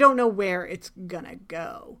 you don't know where it's gonna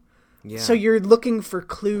go. Yeah. So you're looking for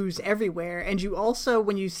clues everywhere. And you also,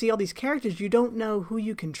 when you see all these characters, you don't know who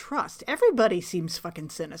you can trust. Everybody seems fucking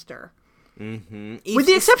sinister. With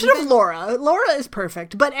the exception of Laura. Laura is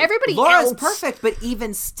perfect, but everybody Laura's else... perfect, but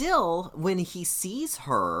even still, when he sees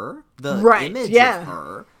her, the image of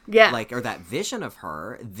her, or that vision of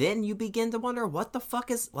her, then you begin to wonder, what the fuck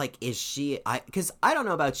is she... Because I don't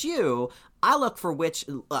know about you, I look for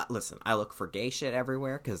I look for gay shit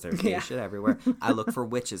everywhere, because there's gay shit everywhere. I look for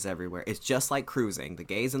witches everywhere. It's just like cruising. The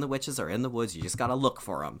gays and the witches are in the woods. You just gotta look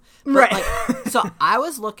for them. But, so I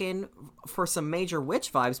was looking for some major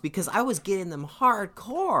witch vibes, because I was getting them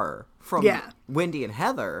hardcore from Wendy and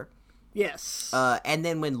Heather. Yes. And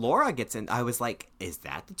then when Laura gets in, I was like, is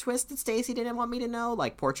that the twist that Stacey didn't want me to know?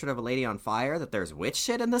 Like Portrait of a Lady on Fire, that there's witch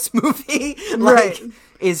shit in this movie?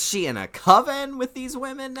 Is she in a coven with these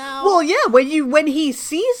women now? Well, yeah, when he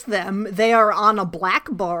sees them, they are on a black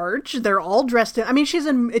barge. They're all dressed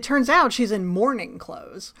in, it turns out she's in mourning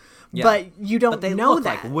clothes. Yeah. But you don't they know look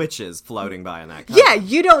that. Like witches floating by in that coven.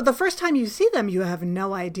 Yeah, the first time you see them, you have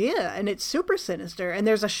no idea, and it's super sinister. And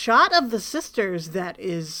there's a shot of the sisters that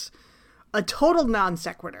is a total non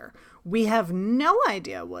sequitur. We have no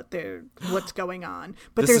idea what's going on.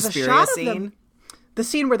 But there's a shot of them. The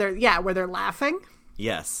scene where they're laughing.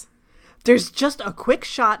 Yes. There's just a quick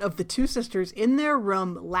shot of the two sisters in their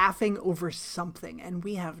room laughing over something, and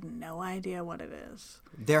we have no idea what it is.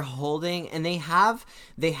 They're holding, and they have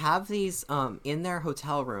these in their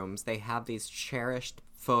hotel rooms. They have these cherished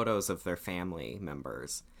photos of their family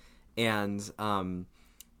members, and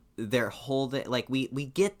they're holding, like, we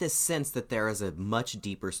get this sense that there is a much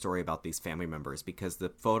deeper story about these family members because the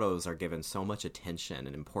photos are given so much attention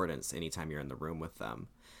and importance anytime you're in the room with them.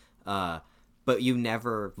 But you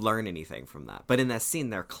never learn anything from that. But in that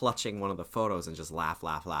scene, they're clutching one of the photos and just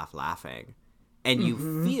laughing. And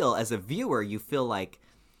you feel, as a viewer, you feel like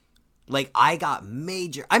I got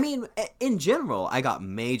major... I mean, in general, I got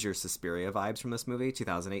major Suspiria vibes from this movie,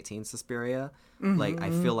 2018 Suspiria. Like,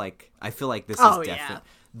 I feel like this is definitely... Yeah.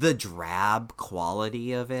 The drab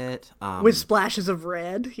quality of it. With splashes of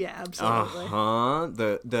red. Yeah, absolutely.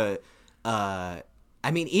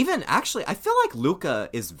 I mean, even actually, I feel like Luca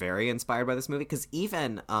is very inspired by this movie because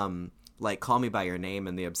even like Call Me by Your Name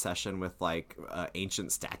and the obsession with like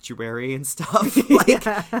ancient statuary and stuff, like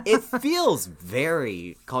it feels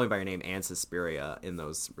very Call Me by Your Name and Suspiria in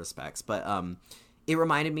those respects. But it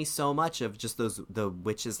reminded me so much of just the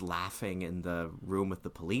witches laughing in the room with the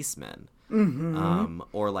policemen,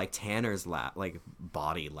 or like Tanner's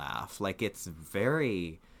body laugh. Like it's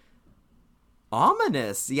very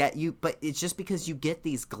ominous, but it's just because you get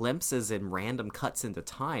these glimpses and random cuts into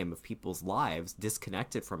time of people's lives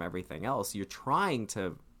disconnected from everything else. You're trying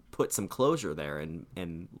to put some closure there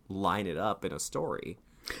and line it up in a story.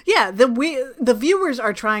 Yeah, the viewers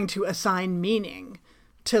are trying to assign meaning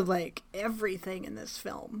to like everything in this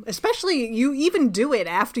film. Especially you even do it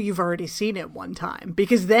after you've already seen it one time,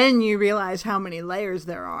 because then you realize how many layers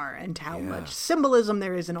there are and how much symbolism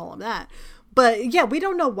there is in all of that. But yeah, we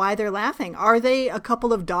don't know why they're laughing. Are they a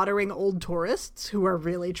couple of doddering old tourists who are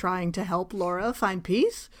really trying to help Laura find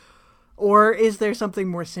peace? Or is there something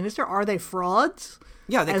more sinister? Are they frauds?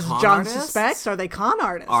 Yeah, are they as con John artists? suspects? Are they con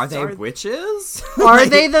artists? Are they witches? Are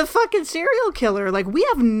they the fucking serial killer? Like, we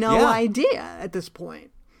have no idea at this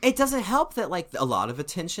point. It doesn't help that like a lot of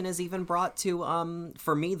attention is even brought to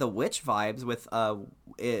for me the witch vibes with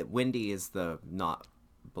Wendy is the not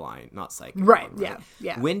blind, not psychic. Right, one, right?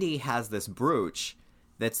 Yeah. Wendy has this brooch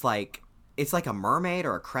that's like, it's like a mermaid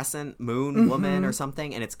or a crescent moon woman or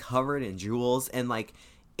something, and it's covered in jewels. And like,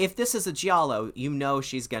 if this is a giallo, you know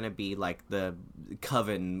she's gonna be like the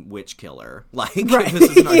Coven witch killer. Like, right.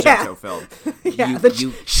 This is an Argento film. Yeah,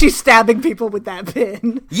 she's stabbing people with that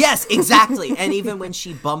pin. Yes, exactly. And even when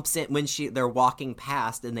she bumps it, they're walking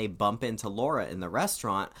past and they bump into Laura in the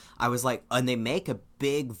restaurant, I was like, and they make a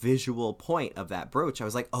big visual point of that brooch. I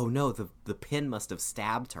was like, oh no, the pin must have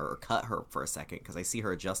stabbed her or cut her for a second because I see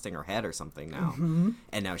her adjusting her head or something now.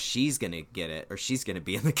 And now she's going to get it, or she's going to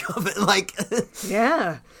be in the Coven. Like,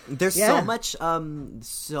 yeah. There's so much, not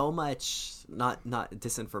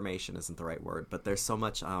disinformation isn't the right word, but there's so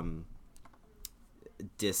much,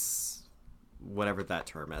 whatever that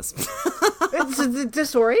term is. It's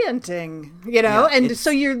disorienting, you know? And so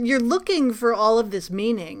you're looking for all of this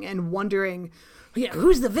meaning and wondering,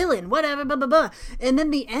 who's the villain? Whatever, blah, blah, blah. And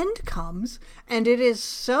then the end comes, and it is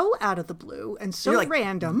so out of the blue and so like,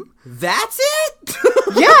 random. That's it?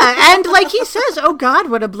 Yeah, and like he says, oh God,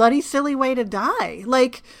 what a bloody silly way to die.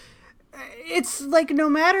 Like, it's like no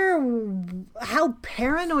matter how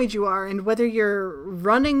paranoid you are and whether you're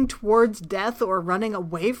running towards death or running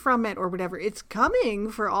away from it or whatever, it's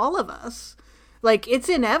coming for all of us. Like, it's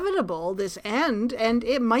inevitable, this end, and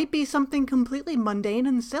it might be something completely mundane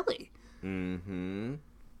and silly. Mm-hmm.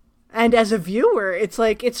 And as a viewer, it's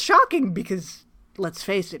like, it's shocking because, let's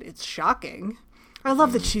face it, it's shocking. I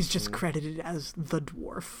love that she's just credited as the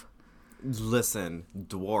dwarf. Listen,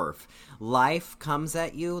 dwarf. Life comes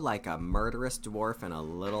at you like a murderous dwarf in a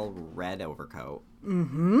little red overcoat.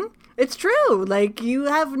 Mm-hmm. It's true. Like, you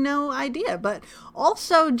have no idea. But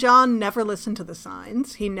also, John never listened to the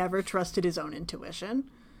signs. He never trusted his own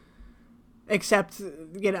intuition. Except,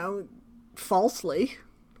 falsely.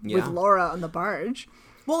 Yeah. With Laura on the barge.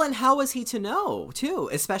 Well, and how was he to know, too?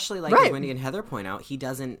 Especially, like, as Wendy and Heather point out, he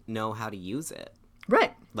doesn't know how to use it.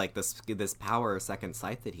 Right. Like, this power of second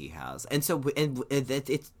sight that he has. And so,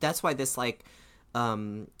 that's why this, like,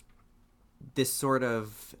 this sort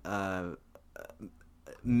of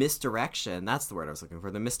misdirection, that's the word I was looking for,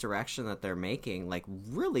 the misdirection that they're making, like,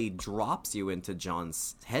 really drops you into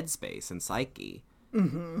John's headspace and psyche.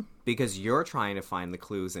 Mm-hmm. Because you're trying to find the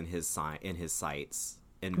clues in his sights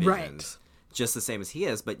and visions, just the same as he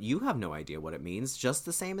is, but you have no idea what it means, just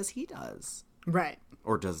the same as he does. Right.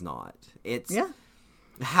 Or does not.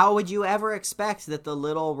 How would you ever expect that the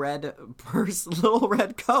little red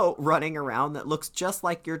coat running around that looks just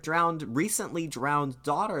like your recently drowned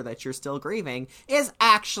daughter that you're still grieving is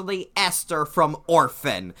actually Esther from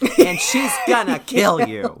Orphan, and she's gonna kill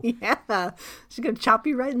you. Yeah, she's gonna chop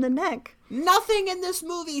you right in the neck. Nothing in this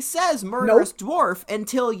movie says murderous dwarf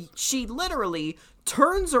until she literally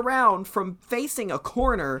turns around from facing a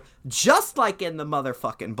corner, just like in the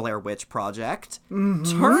motherfucking Blair Witch Project,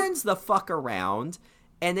 turns the fuck around,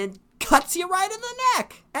 and then cuts you right in the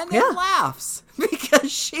neck, and then laughs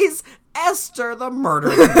because she's Esther the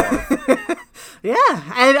murderous dwarf.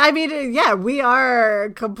 Yeah, and I mean, yeah, we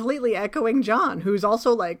are completely echoing John, who's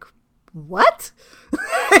also like, what?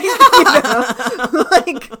 You know?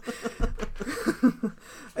 Like,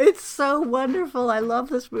 it's so wonderful. I love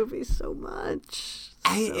this movie so much.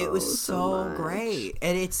 It was so great,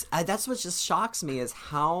 and it's that's what just shocks me is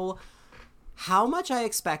how much I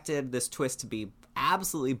expected this twist to be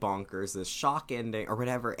absolutely bonkers, this shock ending or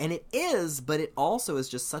whatever, and it is, but it also is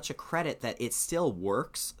just such a credit that it still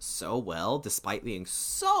works so well despite being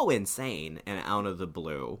so insane and out of the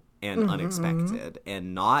blue and unexpected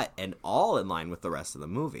and not at all in line with the rest of the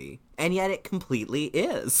movie, and yet it completely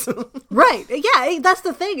is. Right. Yeah, that's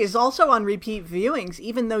the thing, is also on repeat viewings,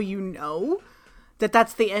 even though you know that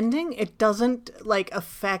that's the ending, it doesn't like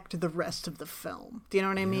affect the rest of the film. Do you know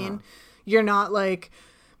what I mean? You're not like,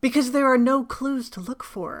 because there are no clues to look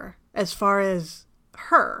for as far as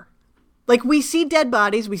her. Like, we see dead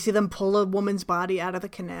bodies. We see them pull a woman's body out of the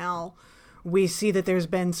canal. We see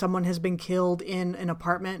that someone has been killed in an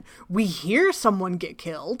apartment. We hear someone get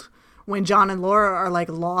killed when John and Laura are, like,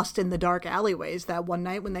 lost in the dark alleyways that one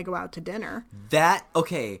night when they go out to dinner. That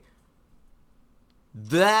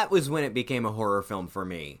was when it became a horror film for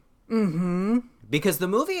me. Because the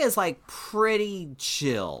movie is, like, pretty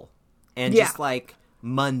chill and just, like,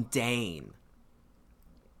 mundane.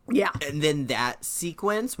 Yeah. And then that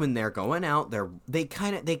sequence when they're going out, they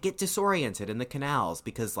get disoriented in the canals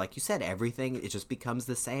because, like you said, everything, it just becomes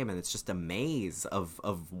the same, and it's just a maze of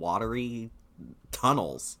watery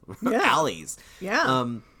tunnels, alleys. Yeah.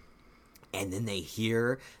 And then they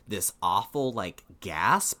hear this awful, like,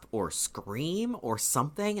 gasp or scream or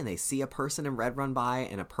something, and they see a person in red run by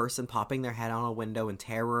and a person popping their head out a window in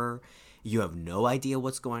terror. You have no idea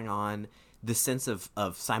what's going on. The sense of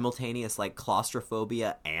simultaneous, like,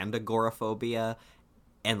 claustrophobia and agoraphobia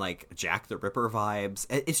and, like, Jack the Ripper vibes.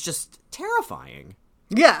 It's just terrifying.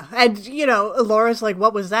 Yeah, and, you know, Laura's like,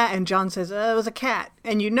 what was that? And John says, it was a cat.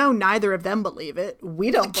 And you know neither of them believe it. We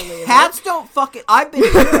don't believe Cats it. don't fucking... I've been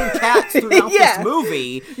hearing cats throughout this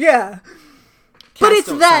movie. Yeah. Cats but it's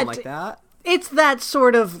don't that... sound like that. It's that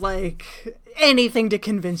sort of, like, anything to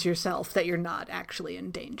convince yourself that you're not actually in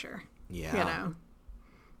danger. Yeah. You know?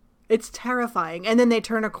 It's terrifying. And then they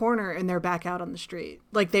turn a corner and they're back out on the street.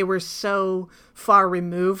 Like, they were so far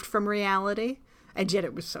removed from reality, and yet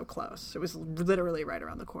it was so close. It was literally right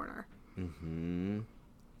around the corner.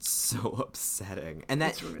 So upsetting. And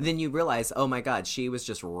then you realize, oh my god, she was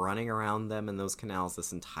just running around them in those canals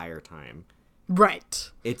this entire time. Right.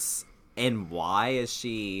 And why is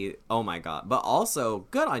she... Oh my god. But also,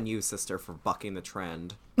 good on you, sister, for bucking the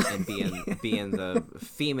trend and being the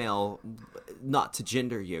female... Not to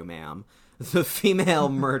gender you, ma'am. The female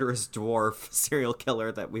murderous dwarf serial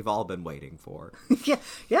killer that we've all been waiting for.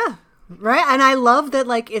 Yeah. Right? And I love that,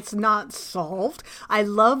 like, it's not solved. I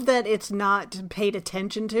love that it's not paid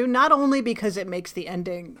attention to, not only because it makes the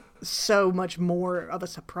ending so much more of a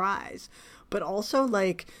surprise, but also,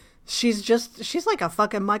 like... She's like a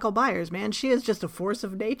fucking Michael Myers, man. She is just a force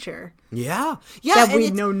of nature. Yeah. That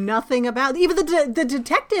we know nothing about. Even the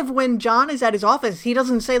detective, when John is at his office, he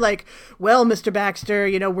doesn't say, like, well, Mr. Baxter,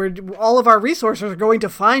 you know, all of our resources are going to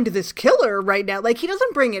find this killer right now. Like, he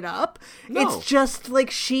doesn't bring it up. No. It's just,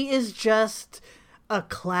 like, she is just a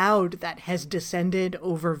cloud that has descended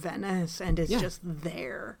over Venice and is just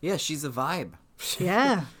there. Yeah, she's a vibe.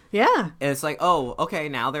 Yeah. Yeah. And it's like, oh, okay,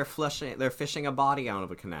 now they're fishing a body out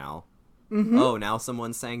of a canal. Oh, now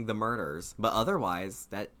someone's saying the murders. But otherwise,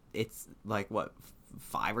 that it's like, what,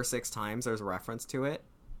 5 or 6 times there's a reference to it?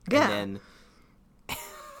 Yeah. And then...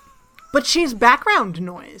 But she's background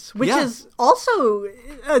noise, which is also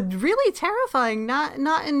really terrifying. Not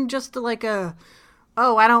in just like I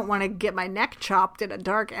don't want to get my neck chopped in a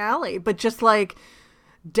dark alley, but just like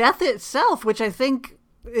death itself, which I think...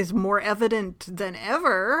 is more evident than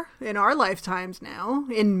ever in our lifetimes now,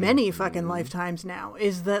 in many fucking lifetimes now,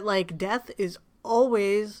 is that, like, death is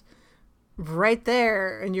always right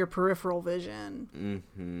there in your peripheral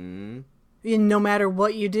vision. No matter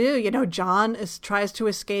what you do, you know, John tries to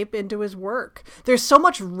escape into his work. There's so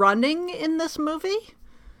much running in this movie.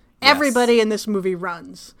 Everybody in this movie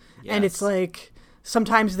runs. And it's like...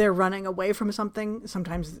 Sometimes they're running away from something.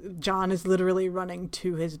 Sometimes John is literally running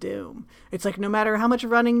to his doom. It's like, no matter how much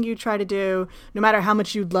running you try to do, no matter how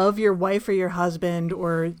much you love your wife or your husband,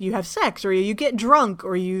 or you have sex, or you get drunk,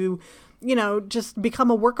 or you just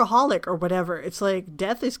become a workaholic or whatever. It's like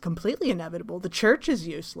death is completely inevitable. The church is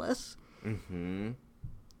useless. Mm-hmm.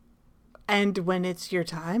 And when it's your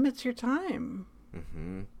time, it's your time.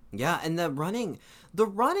 Mm-hmm. Yeah, and the running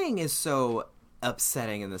is so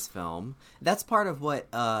upsetting in this film. That's part of what,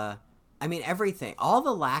 everything, all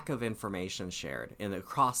the lack of information shared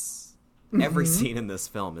across every scene in this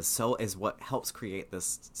film is what helps create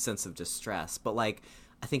this sense of distress. But like,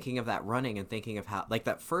 thinking of that running and thinking of how, like,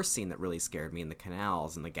 that first scene that really scared me in the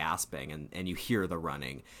canals and the gasping and you hear the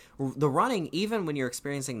running, even when you're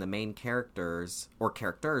experiencing the main characters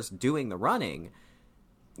doing the running,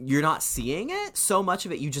 you're not seeing it. So much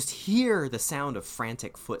of it, you just hear the sound of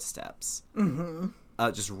frantic footsteps,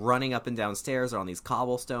 just running up and down stairs or on these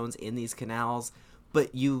cobblestones in these canals.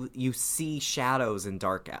 But you see shadows in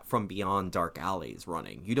from beyond dark alleys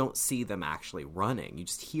running. You don't see them actually running. You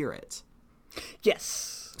just hear it.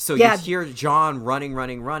 Yes. So you hear John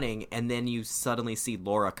running, and then you suddenly see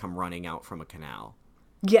Laura come running out from a canal.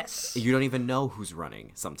 Yes. You don't even know who's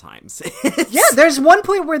running sometimes. Yeah, there's one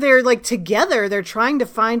point where they're like together, they're trying to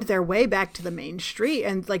find their way back to the main street,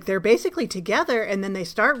 and like they're basically together, and then they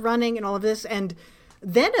start running and all of this, and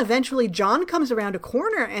then eventually John comes around a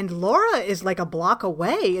corner and Laura is like a block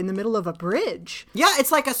away in the middle of a bridge. Yeah,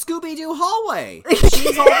 it's like a Scooby-Doo hallway.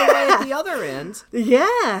 She's all the way at the other end.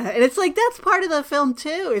 Yeah, and it's like that's part of the film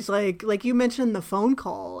too. It's like you mentioned the phone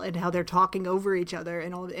call and how they're talking over each other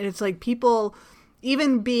and all, and it's like people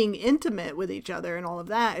even being intimate with each other and all of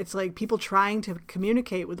that. It's like people trying to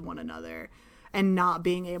communicate with one another and not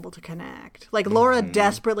being able to connect. Like Laura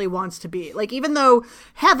desperately wants to be like, even though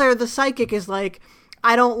Heather the psychic is like,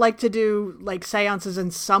 I don't like to do like seances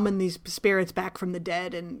and summon these spirits back from the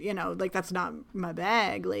dead, and like that's not my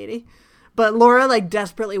bag, lady. But Laura like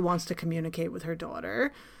desperately wants to communicate with her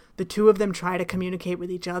daughter. The two of them try to communicate with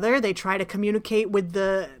each other. They try to communicate with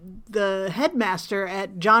the headmaster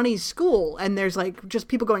at Johnny's school, and there's like just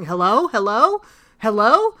people going hello, hello,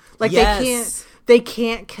 hello. Like yes. they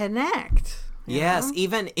can't connect. Yes,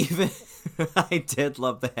 even I did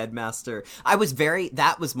love the headmaster.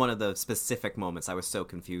 That was one of the specific moments I was so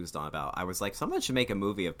confused about. I was like, someone should make a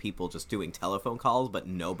movie of people just doing telephone calls, but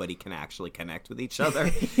nobody can actually connect with each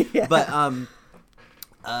other. Yeah. But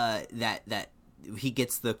that he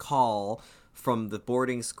gets the call from the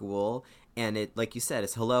boarding school, and it, like you said,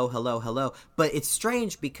 it's hello, hello, hello. But it's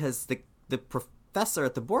strange because the professor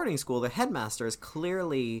at the boarding school, the headmaster, is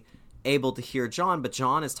clearly able to hear John, but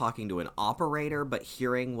John is talking to an operator but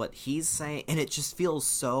hearing what he's saying, and it just feels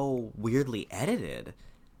so weirdly edited.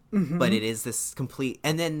 But it is this complete,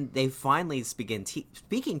 and then they finally begin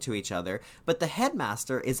speaking to each other, but the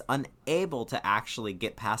headmaster is unable to actually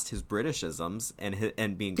get past his Britishisms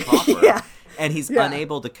and being proper, and he's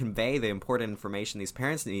unable to convey the important information these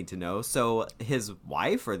parents need to know. So his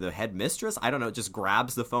wife or the headmistress, I don't know, just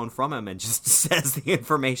grabs the phone from him and just says the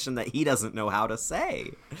information that he doesn't know how to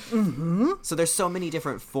say. So there's so many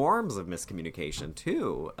different forms of miscommunication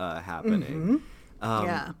too happening.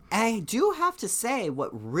 I do have to say,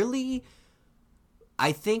 what really,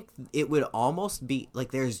 I think it would almost be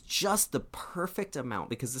like there's just the perfect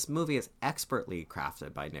amount, because this movie is expertly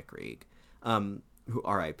crafted by Nick Rieg, who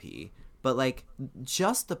R.I.P., but like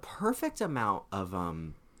just the perfect amount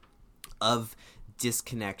of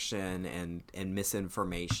disconnection and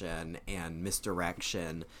misinformation and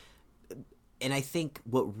misdirection. And I think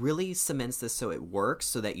what really cements this so it works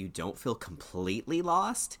so that you don't feel completely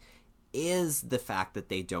lost is the fact that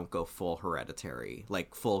they don't go full Hereditary,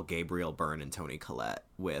 like full Gabriel Byrne and Toni Collette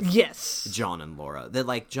with John and Laura. That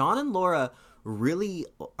like John and Laura really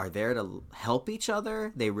are there to help each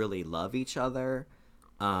other. They really love each other.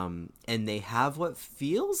 And they have what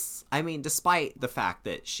feels, I mean, despite the fact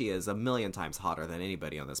that she is a million times hotter than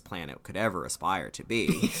anybody on this planet could ever aspire to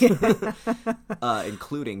be,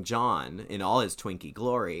 including John in all his Twinkie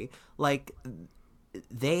glory, like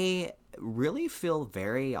they really feel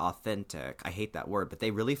very authentic. I hate that word, but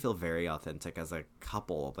they really feel very authentic as a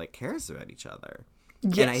couple that cares about each other.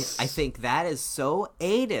 Yes. And I think that is so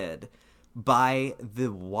aided by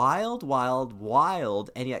the wild,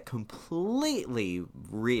 and yet completely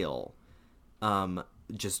real,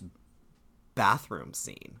 just bathroom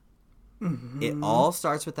scene. It all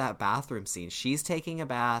starts with that bathroom scene. She's taking a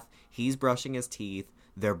bath. He's brushing his teeth.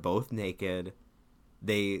 They're both naked.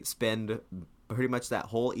 They spend pretty much that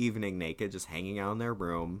whole evening naked, just hanging out in their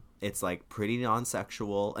room. It's like pretty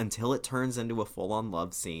non-sexual until it turns into a full-on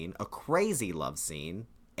love scene, a crazy love scene,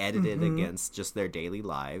 edited against just their daily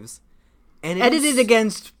lives. And edited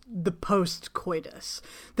against the post-coitus.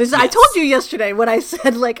 Yes. I told you yesterday when I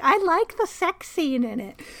said, like, I like the sex scene in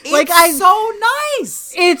it. It's so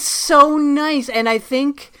nice! It's so nice, and I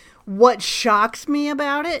think What shocks me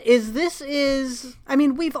about it is I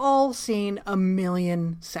mean, we've all seen a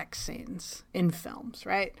million sex scenes in films,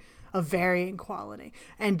 right? Of varying quality.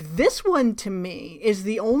 And this one, to me, is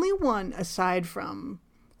the only one aside from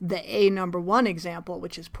the number one example,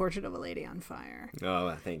 which is Portrait of a Lady on Fire.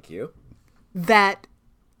 Oh, thank you. That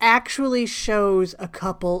actually shows a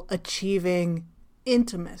couple achieving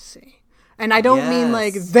intimacy. And I don't mean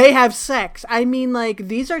like they have sex. I mean like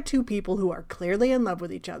these are two people who are clearly in love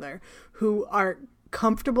with each other, who are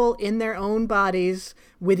comfortable in their own bodies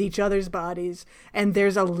with each other's bodies, and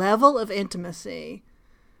there's a level of intimacy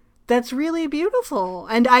that's really beautiful.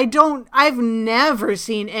 And I've never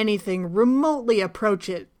seen anything remotely approach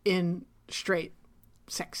it in straight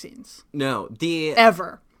sex scenes. No,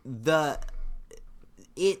 ever.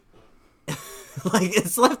 It like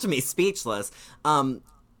it's left me speechless.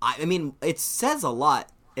 I mean, it says a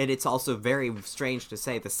lot, and it's also very strange to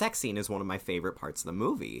say the sex scene is one of my favorite parts of the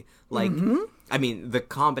movie. Like, I mean, the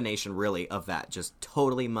combination really of that just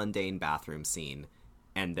totally mundane bathroom scene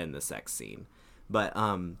and then the sex scene. But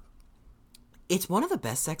it's one of the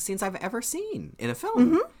best sex scenes I've ever seen in a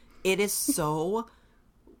film. It is so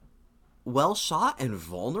well shot and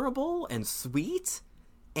vulnerable and sweet,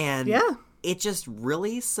 and it just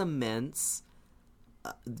really cements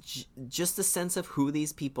just the sense of who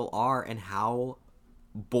these people are and how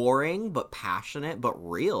boring but passionate but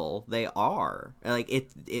real they are. Like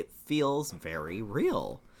it feels very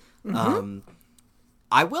real.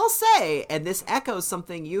 I will say, and this echoes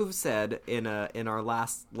something you've said in our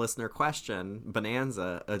last listener question,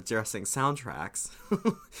 Bonanza, addressing soundtracks.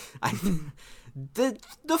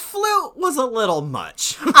 The flute was a little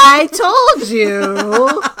much. I told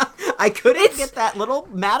you. I couldn't get that little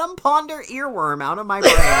Madame Ponder earworm out of my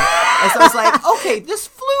brain. And so I was like, okay, this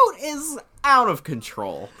flute is out of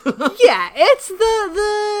control. Yeah, it's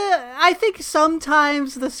I think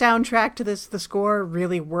sometimes the soundtrack to the score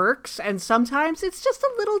really works, and sometimes it's just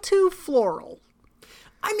a little too floral.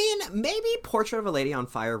 I mean, maybe Portrait of a Lady on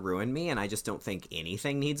Fire ruined me, and I just don't think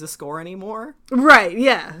anything needs a score anymore. Right,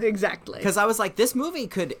 yeah, exactly. Because I was like, this movie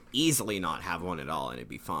could easily not have one at all, and it'd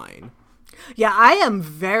be fine. Yeah, I am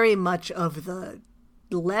very much of the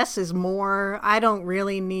less is more. I don't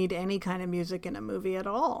really need any kind of music in a movie at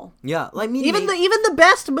all. Yeah, like even the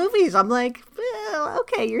best movies, I'm like,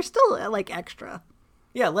 okay, you're still like extra.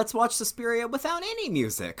 Yeah, let's watch Suspiria without any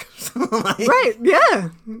music. Right, yeah.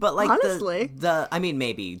 But like honestly, I mean,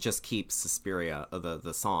 maybe just keep Suspiria,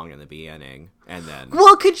 the song in the beginning, and then.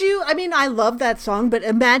 Well, could you? I mean, I love that song, but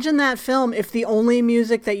imagine that film if the only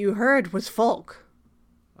music that you heard was folk.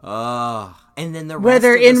 And then the rest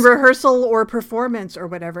whether of in rehearsal or performance or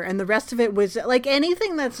whatever, and the rest of it was like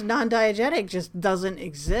anything that's non-diegetic just doesn't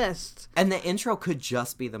exist. And the intro could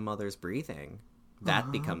just be the mother's breathing.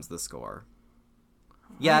 That becomes the score.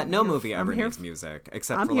 Yeah, no movie ever needs music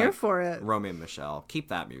except for here like for it. Romeo and Michelle. Keep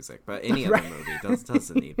that music, but any other movie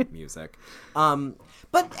doesn't need music.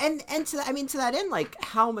 But and to that end, like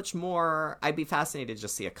how much more I'd be fascinated to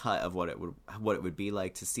just see a cut of what it would be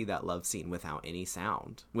like to see that love scene without any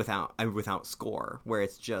sound, without score, where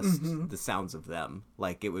it's just the sounds of them.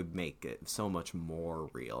 Like it would make it so much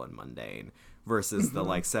more real and mundane versus the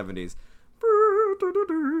like 70s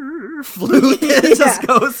flute that just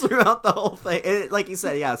goes throughout the whole thing. Like you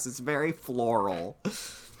said, yes, it's very floral.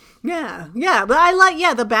 Yeah, but I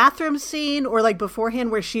like the bathroom scene or like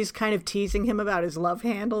beforehand where she's kind of teasing him about his love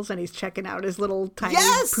handles and he's checking out his little tiny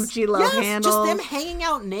poochy love handles. Just them hanging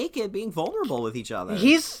out naked, being vulnerable with each other.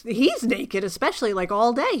 He's naked, especially like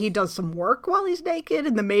all day. He does some work while he's naked,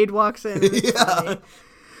 and the maid walks in. Funny.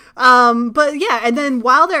 But yeah, and then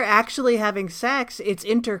while they're actually having sex, it's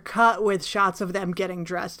intercut with shots of them getting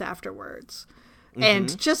dressed afterwards.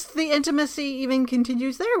 And just the intimacy even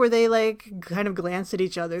continues there where they like kind of glance at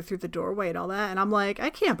each other through the doorway and all that. And I'm like, I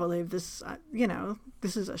can't believe this,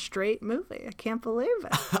 this is a straight movie. I can't believe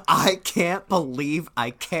it. I can't believe I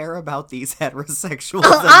care about these heterosexuals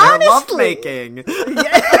and their lovemaking.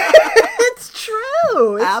 It's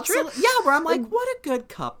true. It's Absolutely. true. Yeah, where I'm like, what a good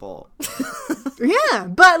couple. Yeah,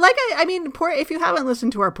 but like I mean, if you haven't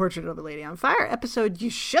listened to our Portrait of a Lady on Fire episode, you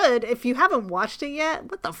should. If you haven't watched it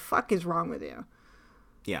yet, what the fuck is wrong with you?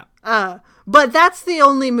 Yeah. But that's the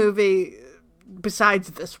only movie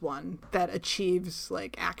besides this one that achieves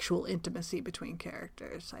like actual intimacy between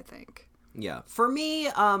characters, I think. Yeah. For me,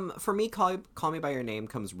 Call Me by Your Name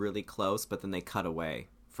comes really close, but then they cut away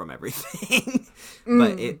from everything.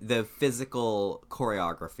 But the physical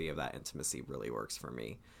choreography of that intimacy really works for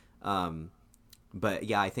me. But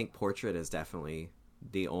yeah, I think Portrait is definitely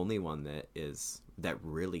the only one that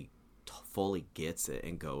really fully gets it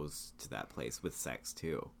and goes to that place with sex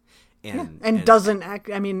too. And doesn't act.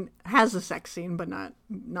 I mean, has a sex scene, but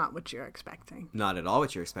not what you're expecting. Not at all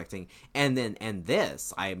what you're expecting. And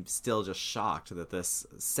this, I'm still just shocked that this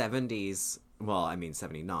 70s. Well, I mean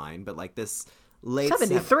 79, but like this late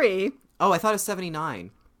 73. Oh, I thought it was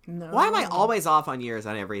 79. No. Why am I always off on years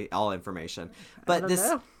on all information? But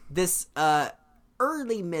this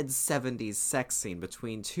early mid 70s sex scene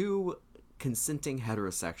between two consenting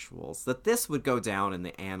heterosexuals, that this would go down in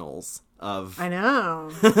the annals of I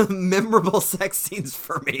know memorable sex scenes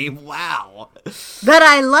for me. Wow. That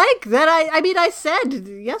I like. I mean, I said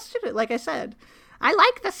yesterday, like I said, I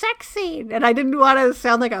like the sex scene, and I didn't want to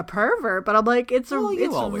sound like a pervert, but I'm like, it's really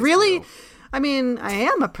do. I mean, I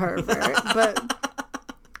am a pervert, but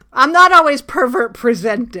I'm not always pervert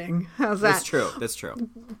presenting. How's that? That's true.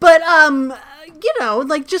 But you know,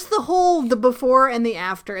 like just the before and the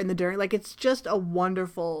after and the during, like it's just a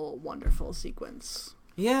wonderful, wonderful sequence.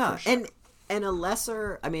 Yeah, sure. And a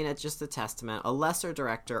lesser, I mean, it's just a testament. A lesser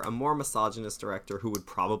director, a more misogynist director who would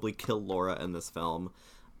probably kill Laura in this film,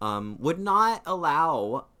 would not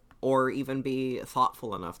allow or even be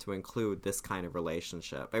thoughtful enough to include this kind of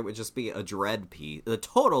relationship. It would just be a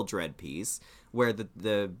total dread piece, where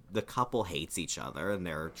the couple hates each other and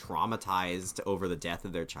they're traumatized over the death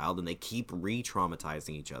of their child, and they keep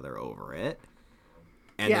re-traumatizing each other over it.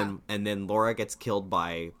 And then Laura gets killed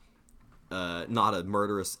by not a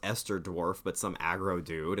murderous Esther dwarf, but some aggro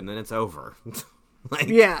dude, and then it's over.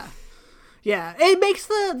 Yeah, it makes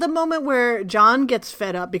the moment where John gets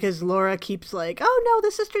fed up because Laura keeps like, oh no,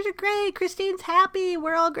 the sisters are great, Christine's happy,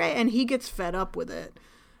 we're all great, and he gets fed up with it,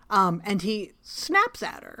 and he snaps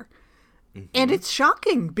at her. Mm-hmm. And it's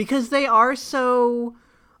shocking because they are so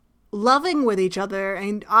loving with each other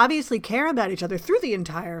and obviously care about each other through the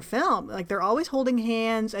entire film. Like they're always holding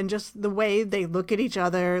hands, and just the way they look at each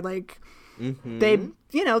other, like they,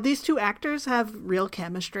 you know, these two actors have real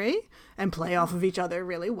chemistry and play off of each other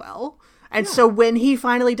really well. And so when he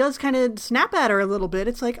finally does kind of snap at her a little bit,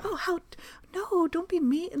 it's like, oh, no, don't be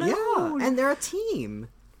mean. No. Yeah, and they're a team.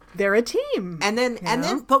 They're a team. And then,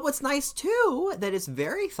 but what's nice too, that is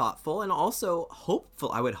very thoughtful and also hopeful,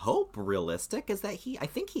 I would hope realistic, is that I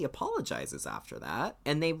think he apologizes after that,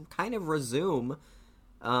 and they kind of resume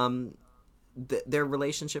their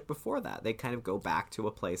relationship before that. They kind of go back to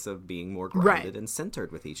a place of being more grounded and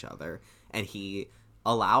centered with each other, and he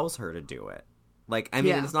allows her to do it. Like, I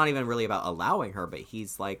mean, it's not even really about allowing her, but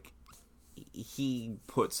he's like, he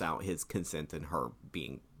puts out his consent in her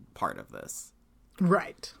being part of this.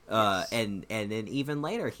 Right. And then even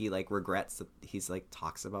later, he like regrets that he's like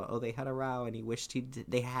talks about, oh, they had a row and he wished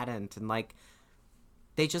they hadn't. And like,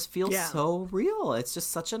 they just feel so real. It's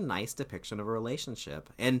just such a nice depiction of a relationship.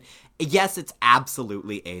 And yes, it's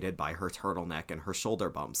absolutely aided by her turtleneck and her shoulder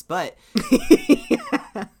bumps, but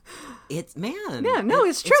it's, man. Yeah, no,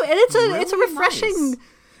 it's true. And it's a refreshing, nice.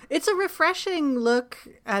 It's a refreshing look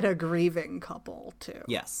at a grieving couple too.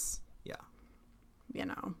 Yes. Yeah. You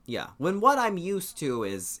know. Yeah. When what I'm used to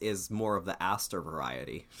is more of the Astor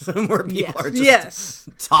variety. Where people are just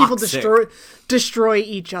toxic. People destroy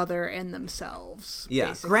each other and themselves. Yeah.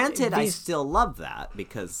 Basically. Granted, I still love that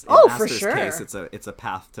because in Astor's case it's a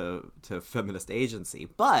path to feminist agency.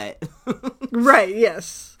 But right,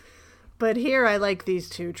 yes. But here I like these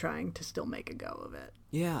two trying to still make a go of it.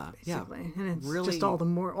 Yeah. Basically. Yeah. And it's really, just all the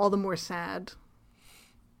more sad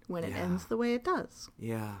when it ends the way it does.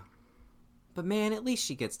 Yeah. But man, at least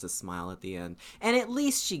she gets to smile at the end, and at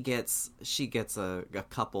least she gets a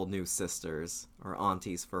couple new sisters or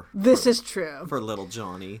aunties is true for little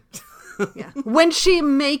Johnny. Yeah, when she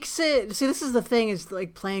makes it. See, this is the thing: is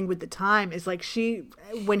like playing with the time. Is like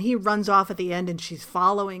when he runs off at the end and she's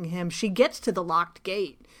following him, she gets to the locked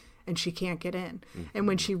gate and she can't get in. Mm-hmm. And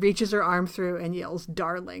when she reaches her arm through and yells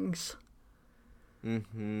 "darlings,"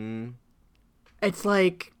 it's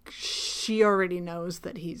like she already knows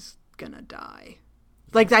that he's gonna die.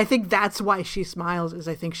 Like, I think that's why she smiles, is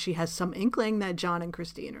I think she has some inkling that John and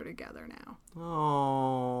Christine are together now.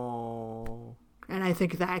 Oh. And I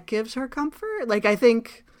think that gives her comfort. Like, I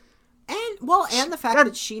think... And the fact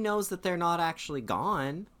that she knows that they're not actually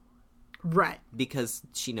gone. Right. Because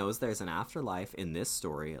she knows there's an afterlife, in this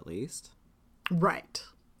story at least. Right.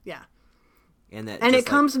 Yeah. And it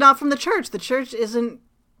comes not from the church. The church isn't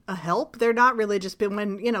a help. They're not religious, but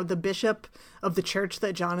when, you know, the bishop of the church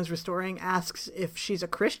that John is restoring asks if she's a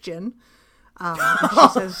Christian, she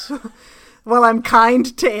says, well, I'm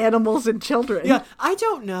kind to animals and children. Yeah, I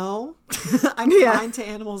don't know. I'm kind to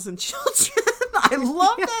animals and children. I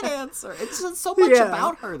love that answer. It's just so much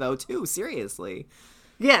about her, though, too. Seriously.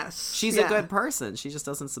 Yes. She's a good person. She just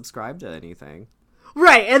doesn't subscribe to anything.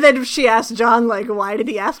 Right, and then she asked John, like, why did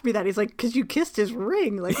he ask me that? He's like, because you kissed his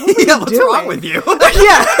ring. Like, what were you What's doing? wrong with you?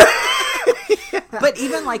 Yeah. But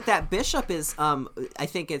even like that bishop is, I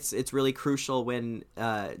think it's really crucial when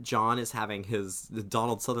John is having his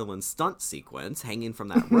Donald Sutherland stunt sequence hanging from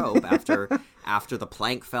that rope after the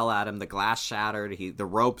plank fell at him, the glass shattered, the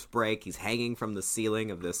ropes break, he's hanging from the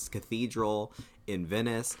ceiling of this cathedral in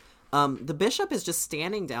Venice. The bishop is just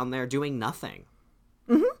standing down there doing nothing.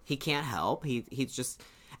 Mm-hmm. He can't help. He's just.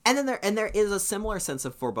 And then there is a similar sense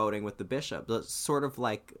of foreboding with the bishop, sort of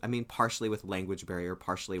like, I mean, partially with language barrier,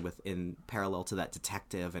 partially in parallel to that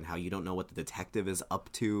detective and how you don't know what the detective is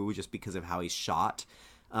up to just because of how he's shot.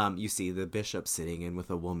 You see the bishop sitting in with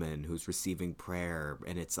a woman who's receiving prayer,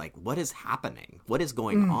 and it's like, what is happening? What is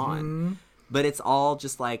going on? But it's all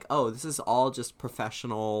just like, oh, this is all just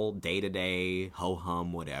professional, day-to-day,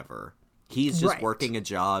 ho-hum, whatever. He's just working a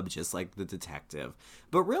job just like the detective.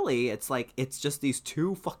 But really, it's like, it's just these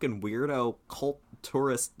two fucking weirdo cult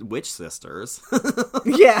tourist witch sisters.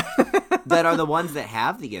 Yeah. That are the ones that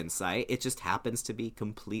have the insight. It just happens to be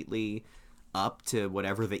completely up to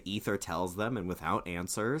whatever the ether tells them and without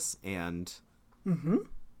answers. And,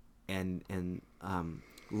 and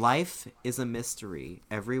life is a mystery.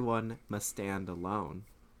 Everyone must stand alone.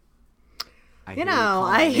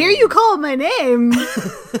 I hear you call my name.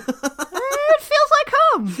 It feels like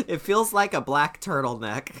home. It feels like a black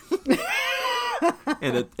turtleneck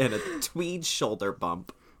and a tweed shoulder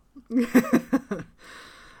bump.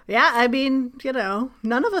 Yeah, I mean,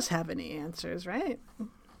 none of us have any answers, right?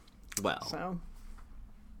 Well, so,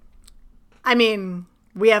 I mean,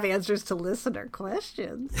 we have answers to listener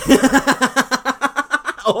questions.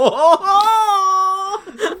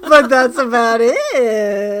 But that's about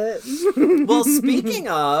it. Well, speaking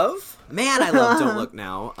of, man, I love Don't Look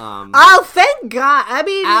Now. Oh, thank God. I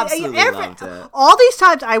mean, absolutely loved it. All these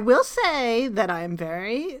times, I will say that I'm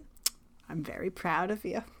very proud of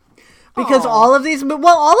you. Because all of these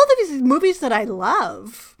movies that I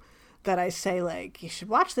love, that I say, like, you should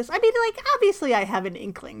watch this. I mean, like, obviously I have an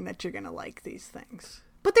inkling that you're going to like these things.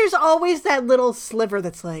 But there's always that little sliver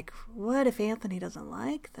that's like, what if Anthony doesn't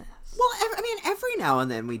like this? Well, I mean, every now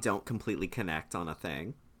and then we don't completely connect on a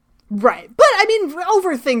thing. Right. But, I mean,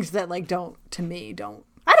 over things that, like, I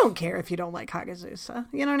don't care if you don't like Hagazusa.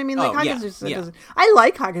 You know what I mean? Like, Hagazusa doesn't... I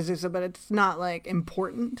like Hagazusa, but it's not, like,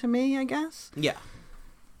 important to me, I guess. Yeah.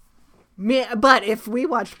 But if we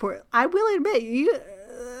watched I will admit,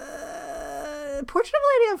 Portrait of a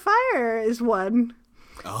Lady on Fire is one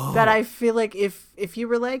that I feel like if you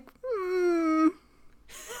were like,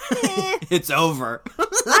 it's over.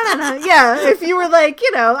 I don't know. Yeah, if you were like,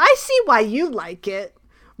 I see why you like it,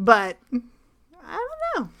 but I don't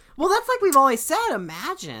know. Well, that's like we've always said.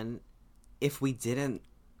 Imagine if we didn't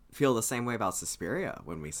feel the same way about Suspiria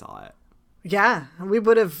when we saw it. Yeah, we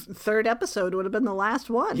would have, third episode would have been the last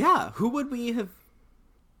one. Yeah, who would we have?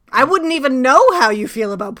 I wouldn't even know how you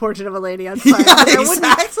feel about Portrait of a Lady on Fire. Yeah,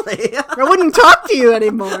 exactly. I wouldn't talk to you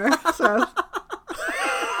anymore. So,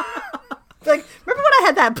 like, remember when I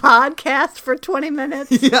had that podcast for 20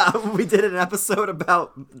 minutes? Yeah, we did an episode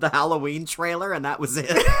about the Halloween trailer, and that was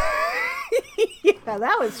it. Yeah,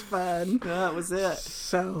 that was fun. That was it.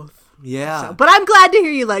 So, yeah. But I'm glad to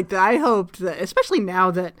hear you like that. I hoped that, especially now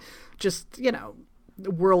that just, the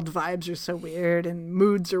world vibes are so weird and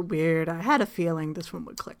moods are weird, I had a feeling this one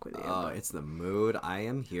would click with you. Oh, it's the mood I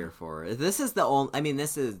am here for. This is the only, I mean,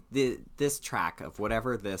 this is this track of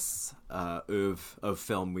whatever this oeuvre of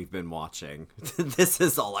film we've been watching. This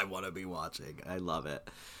is all I want to be watching. I love it.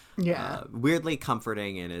 Yeah. Weirdly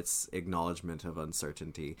comforting in its acknowledgement of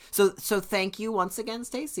uncertainty. So thank you once again,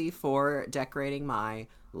 Stacey, for decorating my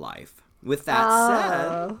life. With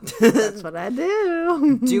that said, that's what I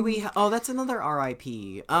do. Do we? That's another RIP.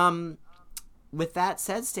 With that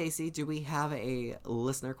said, Stacey, do we have a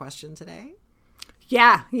listener question today?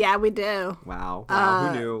 Yeah, we do. Wow,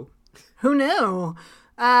 who knew? Who knew?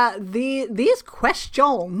 These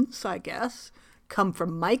questions, I guess, come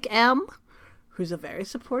from Mike M., who's a very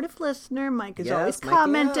supportive listener. Mike is always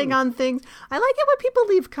commenting on things. I like it when people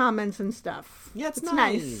leave comments and stuff. Yeah, it's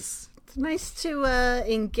nice. It's nice to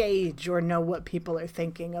engage or know what people are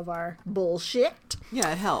thinking of our bullshit.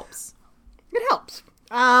 Yeah, it helps. It helps.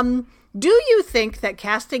 Do you think that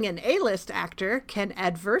casting an A-list actor can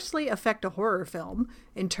adversely affect a horror film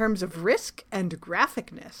in terms of risk and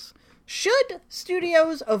graphicness? Should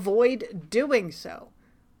studios avoid doing so?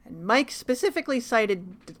 And Mike specifically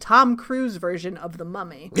cited the Tom Cruise version of The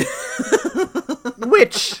Mummy,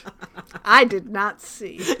 which I did not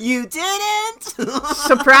see. You didn't?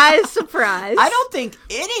 Surprise, surprise. I don't think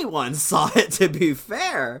anyone saw it, to be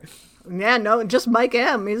fair. Yeah, no, just Mike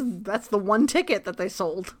M. That's the one ticket that they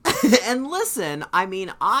sold. And listen, I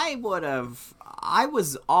mean, I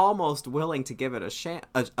was almost willing to give it a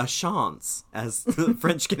chance, as the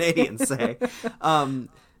French Canadians say,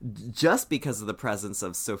 just because of the presence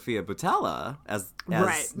of Sofia Boutella as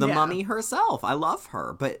the mummy herself. I love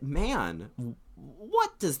her, but man,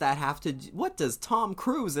 what does Tom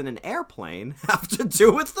Cruise in an airplane have to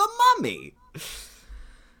do with the mummy?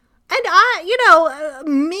 And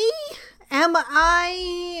am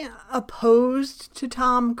I opposed to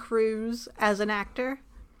Tom Cruise as an actor?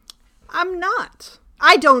 I'm not.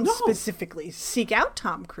 I don't specifically seek out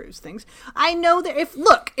Tom Cruise things. I know that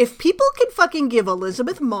if people can fucking give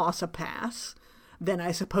Elizabeth Moss a pass, then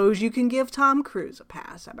I suppose you can give Tom Cruise a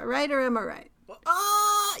pass. Am I right or am I right?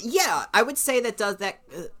 Yeah, I would say that does that.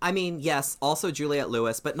 I mean, yes, also Juliette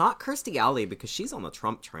Lewis, but not Kirstie Alley because she's on the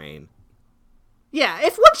Trump train. Yeah,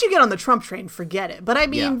 if once you get on the Trump train, forget it. But I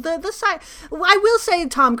mean, the side. I will say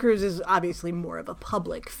Tom Cruise is obviously more of a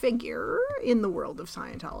public figure in the world of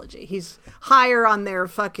Scientology. He's higher on their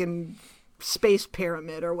fucking space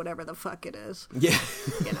pyramid or whatever the fuck it is. Yeah,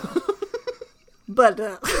 you know. But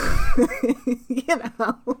you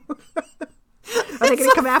know, are they going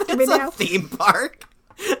to come after me now? A theme park.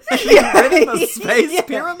 Rid of the space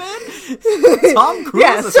pyramid. Tom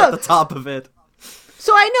Cruise is at the top of it.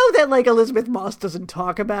 So I know that, like, Elizabeth Moss doesn't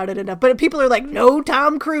talk about it enough, but people are like, no,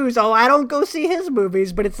 Tom Cruise, I don't go see his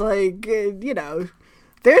movies, but it's like, you know,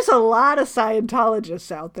 there's a lot of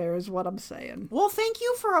Scientologists out there is what I'm saying. Well, thank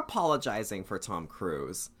you for apologizing for Tom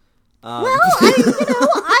Cruise. I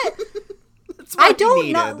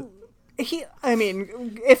don't know. I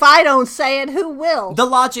mean, if I don't say it, who will? The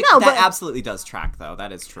logic, absolutely does track, though.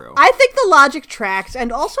 That is true. I think the logic tracks,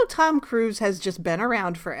 and also Tom Cruise has just been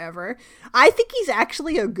around forever. I think he's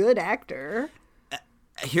actually a good actor.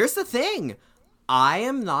 Here's the thing. I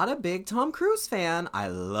am not a big Tom Cruise fan. I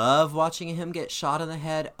love watching him get shot in the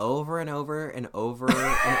head over and over and over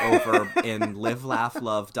and over in Live, Laugh,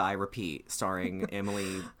 Love, Die, Repeat, starring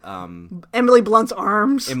Emily Blunt's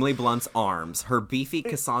arms. Emily Blunt's arms. Her beefy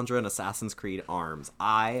Cassandra in Assassin's Creed arms.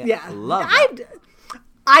 I love that.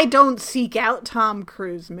 I don't seek out Tom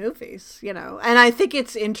Cruise movies, you know, and I think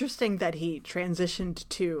it's interesting that he transitioned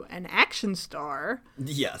to an action star.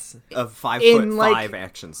 Yes, a 5'5"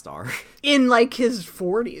 action star in like his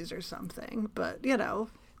 40s or something. But you know,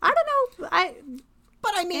 I don't know.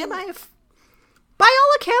 By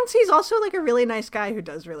all accounts, he's also like a really nice guy who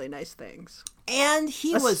does really nice things. And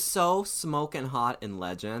he was so smoking hot in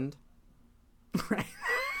Legend. Right.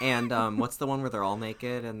 And what's the one where they're all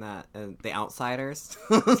naked and The Outsiders?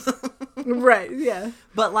 Right, yeah.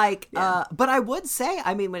 But but I would say,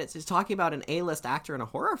 I mean, when it's just talking about an A-list actor in a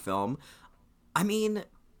horror film, I mean,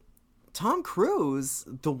 Tom Cruise,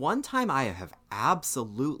 the one time I have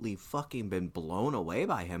absolutely fucking been blown away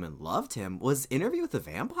by him and loved him was Interview with the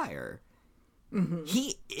Vampire. Mm-hmm.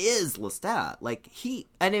 He is Lestat.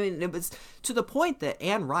 It was to the point that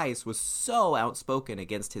Anne Rice was so outspoken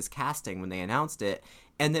against his casting when they announced it.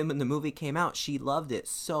 And then when the movie came out, she loved it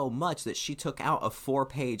so much that she took out a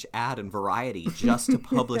 4-page ad in Variety just to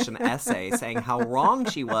publish an essay saying how wrong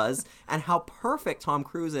she was and how perfect Tom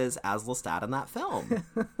Cruise is as Lestat in that film.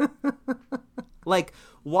 Like,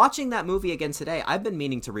 watching that movie again today, I've been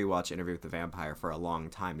meaning to rewatch Interview with the Vampire for a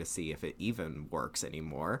long time to see if it even works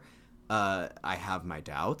anymore. I have my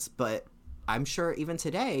doubts, but I'm sure even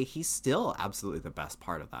today, he's still absolutely the best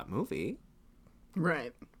part of that movie.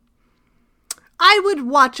 Right. I would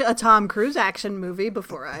watch a Tom Cruise action movie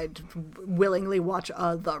before I'd willingly watch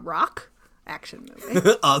a The Rock action movie.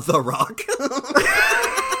 The Rock?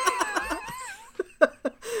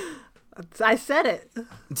 I said it.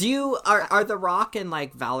 Are The Rock and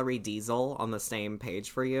like Valerie Diesel on the same page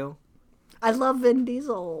for you? I love Vin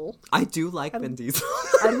Diesel. I do like Vin Diesel.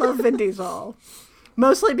 I love Vin Diesel.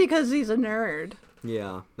 Mostly because he's a nerd.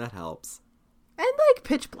 Yeah, that helps. And like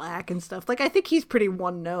Pitch Black and stuff. Like I think he's pretty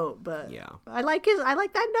one note, but yeah. I like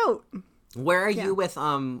that note. Where are you with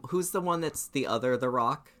who's the one that's the other The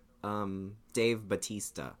Rock? Dave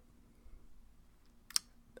Bautista.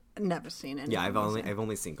 Never seen it. Yeah, I've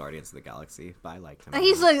only seen Guardians of the Galaxy, but I like him.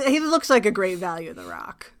 He looks like a great value, The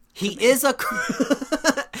Rock. He is a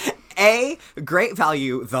great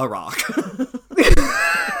value, The Rock.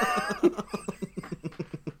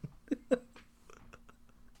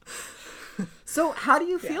 So, how do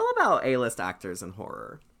you feel about A-list actors in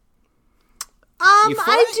horror? You for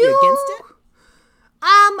it? You against it?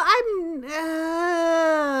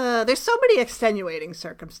 There's so many extenuating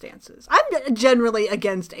circumstances. I'm generally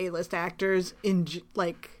against A-list actors in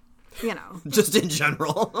you know. Just in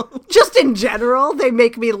general. Just in general, they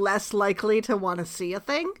make me less likely to want to see a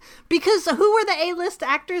thing. Because who are the A-list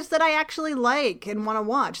actors that I actually like and want to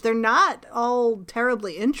watch? They're not all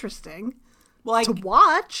terribly interesting to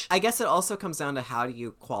watch. I guess it also comes down to how do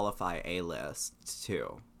you qualify A-list,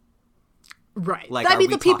 too. Right. Like, I mean,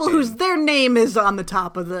 are the people we talking... whose their name is on the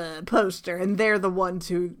top of the poster, and they're the ones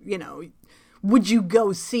who, you know, would you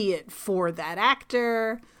go see it for that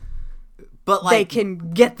actor? But like, they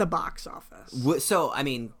can get the box office. So, I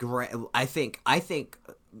mean, I think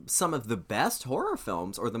some of the best horror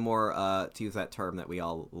films, or the more, to use that term that we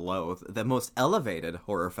all loathe, the most elevated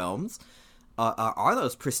horror films, are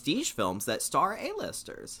those prestige films that star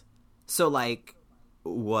A-listers. So, like,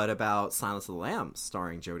 what about Silence of the Lambs,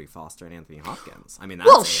 starring Jodie Foster and Anthony Hopkins? I mean, that's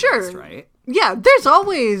A-list, sure, right? Yeah, there's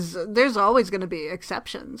always going to be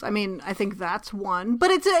exceptions. I mean, I think that's one, but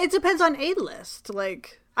it depends on A-list.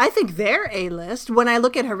 Like, I think they're A-list. When I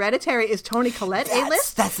look at Hereditary, is Toni Collette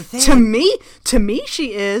A-list? That's the thing. To me,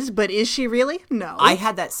 she is, but is she really? No. I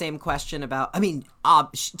had that same question about. I mean,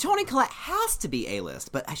 Toni Collette has to be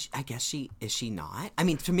A-list, but I guess is she not? I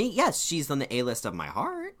mean, to me, yes, she's on the A-list of my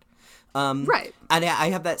heart. Right. And I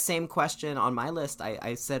have that same question on my list.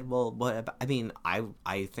 I said, well, what about, I mean,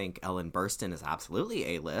 I think Ellen Burstyn is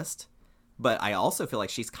absolutely A-list, but I also feel like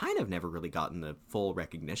she's kind of never really gotten the full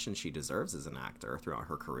recognition she deserves as an actor throughout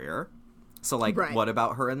her career. So, like, What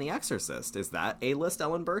about her in The Exorcist? Is that A-list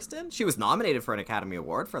Ellen Burstyn? She was nominated for an Academy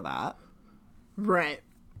Award for that. Right.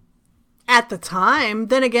 At the time,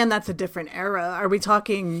 then again, that's a different era. Are we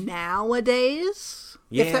talking nowadays?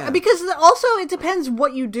 Yeah. Because also it depends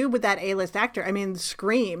what you do with that A-list actor. I mean,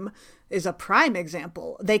 Scream is a prime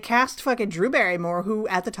example. They cast fucking Drew Barrymore, who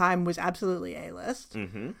at the time was absolutely A-list.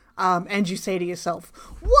 Mm-hmm. And you say to yourself,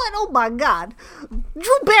 what? Oh my God.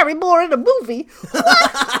 Drew Barrymore in a movie? What?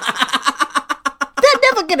 They're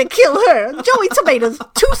never gonna kill her. Joey Tomato's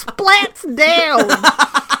 2 splats down.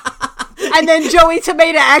 And then Joey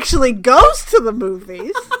Tomato actually goes to the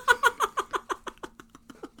movies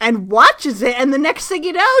and watches it, and the next thing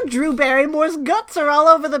you know, Drew Barrymore's guts are all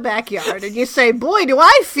over the backyard. And you say, boy, do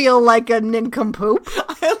I feel like a nincompoop.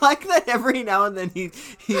 I like that every now and then he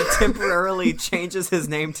temporarily changes his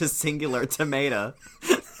name to singular Tomato.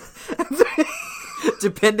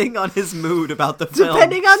 Depending on his mood about the film.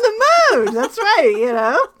 Depending on the mood, that's right, you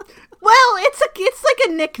know. Well, it's like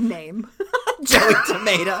a nickname. Joey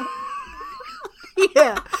Tomato.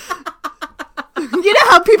 Yeah. You know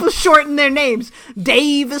how people shorten their names?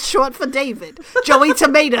 Dave is short for David. Joey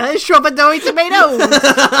Tomato is short for Joey Tomatoes.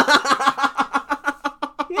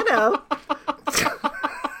 You know.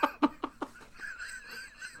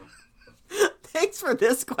 Thanks for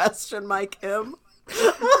this question, Mike M.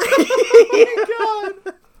 Oh my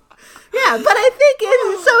God. Yeah, but I think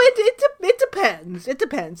it depends. It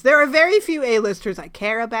depends. There are very few A-listers I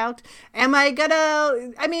care about. Am I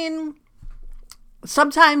gonna... I mean...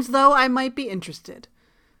 Sometimes, though, I might be interested.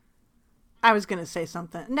 I was going to say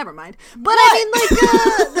something. Never mind. But I mean, like,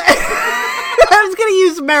 I was going to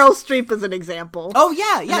use Meryl Streep as an example. Oh,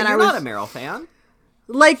 yeah. You're not a Meryl fan.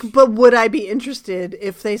 Like, but would I be interested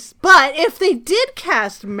if they... But if they did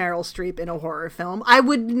cast Meryl Streep in a horror film, I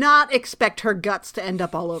would not expect her guts to end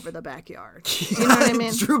up all over the backyard. You know what I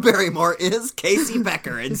mean? Drew Barrymore is Casey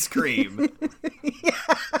Becker in Scream. Yeah.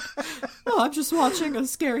 Oh, I'm just watching a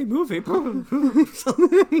scary movie. The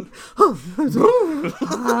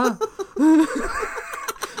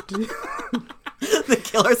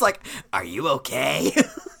killer's like, are you okay?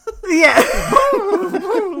 Yeah.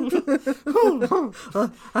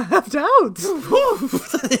 I have doubts.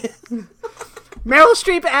 Meryl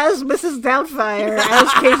Streep as Mrs. Doubtfire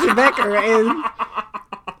as Casey Becker in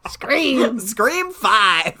Scream. Scream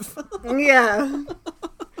 5. Yeah.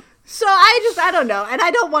 So I don't know. And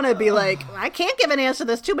I don't want to be like, I can't give an answer.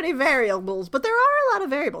 There's too many variables, but there are a lot of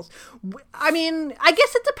variables. I mean, I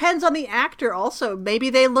guess it depends on the actor also. Maybe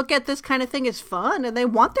they look at this kind of thing as fun and they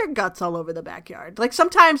want their guts all over the backyard. Like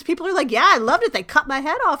sometimes people are like, yeah, I loved it. They cut my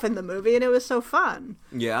head off in the movie and it was so fun.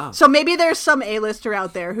 Yeah. So maybe there's some A-lister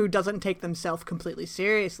out there who doesn't take themselves completely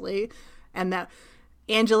seriously. And that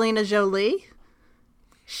Angelina Jolie...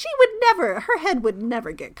 She would never, her head would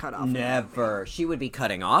never get cut off. Never. She would be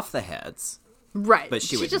cutting off the heads. Right. But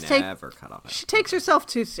she would just never cut off heads. She takes herself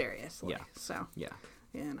too seriously. Yeah. So. Yeah.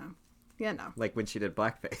 You know. Like when she did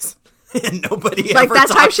blackface. And nobody like ever that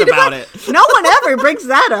talks about it. No one ever brings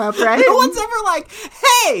that up, right? No one's ever like,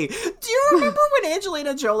 hey, do you remember when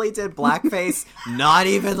Angelina Jolie did blackface not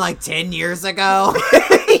even like 10 years ago?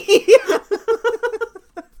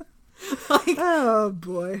 Oh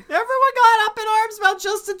boy. Everyone got up in arms about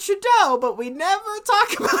Justin Trudeau, but we never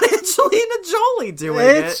talk about Angelina Jolie doing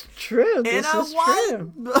It's it true. in This a is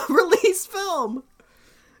true. wide-release film.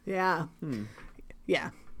 Yeah.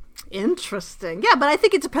 Yeah. Interesting. Yeah, but I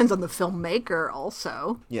think it depends on the filmmaker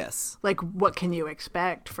also. Yes. Like, what can you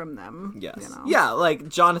expect from them? Yes. You know? Yeah, like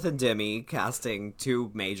Jonathan Demme casting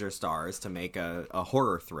 2 major stars to make a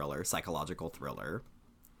horror thriller, psychological thriller,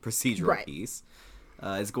 procedural Right. piece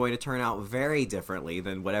is going to turn out very differently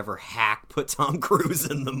than whatever hack put Tom Cruise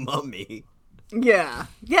in The Mummy. Yeah.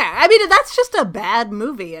 Yeah. I mean, that's just a bad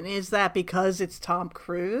movie. And is that because it's Tom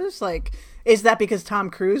Cruise? Like, is that because Tom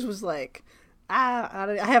Cruise was like,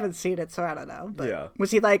 I haven't seen it, so I don't know. But Yeah. was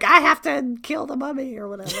he like, I have to kill the mummy or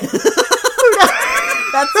whatever?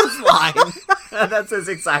 That's his line. That's his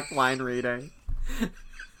exact line reading.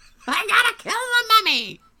 I gotta kill the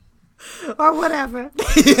mummy. or whatever.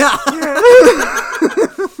 Yeah.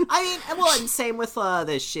 I mean, well, and same with the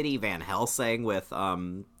shitty Van Helsing with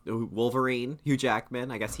Wolverine, Hugh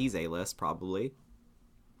Jackman. I guess he's A-list, probably.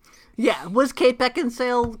 Yeah. Was Kate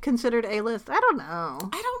Beckinsale considered A-list? I don't know.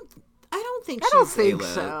 I don't think I she's don't think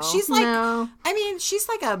A-list. so. She's like, No. I mean, she's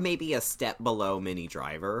like maybe a step below Minnie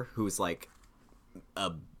Driver, who's like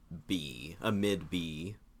a B, a mid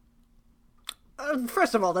B.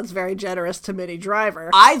 First of all, that's very generous to Minnie Driver.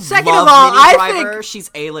 Second of love all, Minnie I Driver. think, She's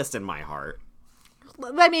A-list in my heart.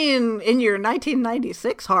 I mean, in your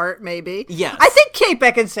 1996 heart, maybe. Yes. I think Kate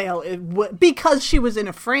Beckinsale, because she was in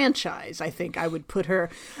a franchise, I think I would put her,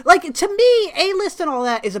 like, to me, A-list and all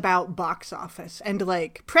that is about box office and,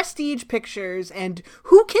 like, prestige pictures and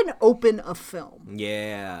who can open a film.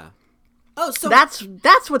 Yeah. Oh, so That's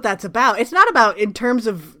what that's about. It's not about in terms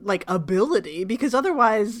of, like, ability, because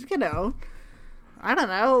otherwise, you know, I don't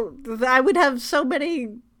know, I would have so many,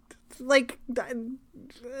 like,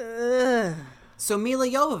 So Mila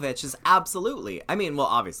Jovovich is absolutely. I mean, well,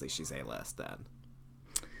 obviously she's A-list then.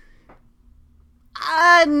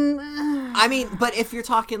 I mean, but if you're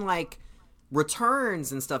talking like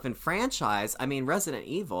returns and stuff in franchise, I mean, Resident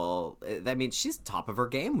Evil. I mean, she's top of her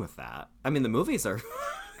game with that. I mean, the movies are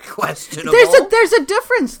questionable. there's a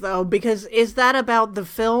difference though, because is that about the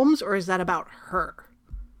films or is that about her?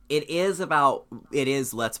 It is about. It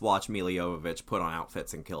is. Let's watch Mila Jovovich put on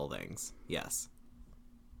outfits and kill things. Yes.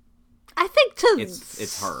 I think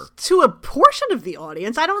It's her. To a portion of the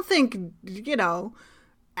audience. I don't think, you know,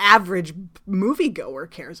 average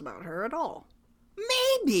moviegoer cares about her at all.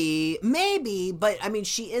 Maybe, but I mean,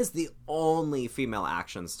 she is the only female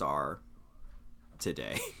action star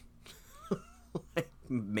today.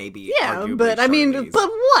 Maybe. Yeah, arguably but I mean, Charlize. but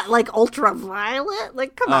what? Like Ultraviolet?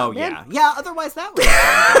 Like, come on, man. Oh, yeah. Otherwise, that would be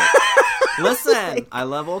fun. Listen, I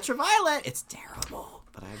love Ultraviolet. It's terrible,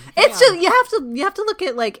 but It's just, you have to look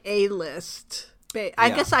at like A-list. I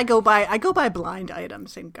guess I go by blind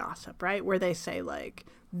items in gossip, right? Where they say like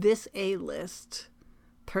this A-list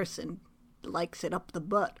person likes it up the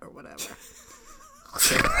butt or whatever.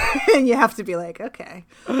 And you have to be like, okay,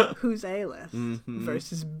 who's A-list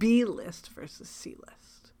versus B-list versus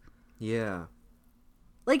C-list? Yeah.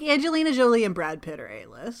 Like Angelina Jolie and Brad Pitt are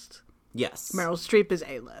A-list. Yes. Meryl Streep is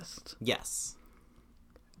A-list. Yes.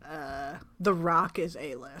 The Rock is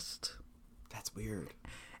A-list. That's weird.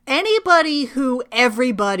 Anybody who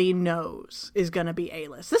everybody knows is going to be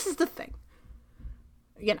A-list. This is the thing.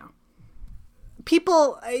 You know.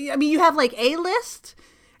 People, I mean, you have like A-list,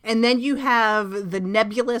 and then you have the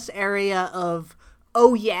nebulous area of,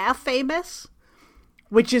 oh yeah, famous,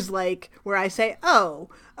 which is like where I say, oh,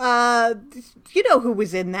 you know who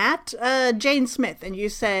was in that? Jane Smith. And you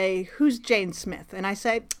say, who's Jane Smith? And I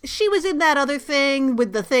say, she was in that other thing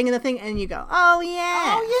with the thing and the thing. And you go, oh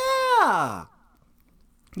yeah. Oh, yeah.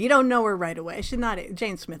 You don't know her right away. She's not,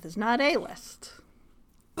 Jane Smith is not A-list.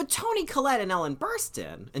 But Toni Collette and Ellen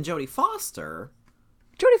Burstyn and Jodie Foster.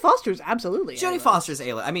 Jodie Foster's absolutely Jodie A-list. Foster's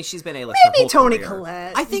A-list. I mean, she's been A-list Maybe her whole Toni career.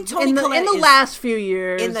 Collette. I think Toni in the, Collette in the is, last few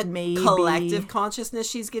years, in the maybe. collective consciousness,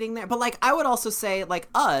 she's getting there. But like, I would also say, like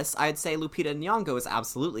us, I'd say Lupita Nyong'o is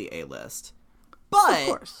absolutely A-list. But Of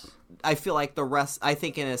course. I feel like the rest, I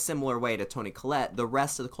think in a similar way to Toni Collette, the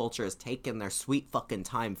rest of the culture has taken their sweet fucking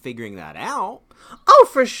time figuring that out. Oh,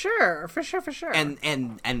 for sure. For sure. And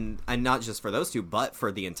not just for those two, but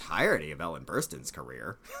for the entirety of Ellen Burstyn's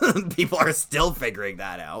career. People are still figuring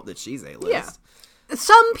that out, that she's A-list. Yeah.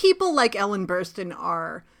 Some people like Ellen Burstyn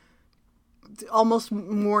are almost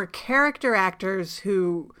more character actors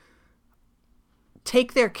who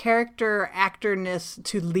take their character actorness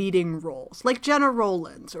to leading roles. Like Jenna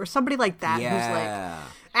Rollins or somebody like that Yeah.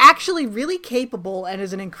 actually really capable and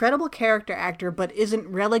is an incredible character actor, but isn't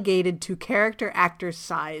relegated to character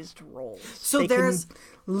actor-sized roles. So they there's can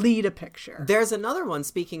lead a picture. There's another one.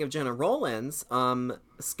 Speaking of Jenna Rollins,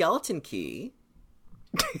 Skeleton Key.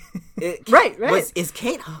 Right.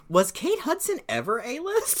 Was Kate Hudson ever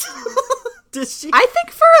A-list? Did she? I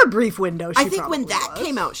think for a brief window, I think when that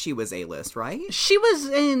came out, she was A-list, right? She was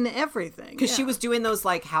in everything Because she was doing those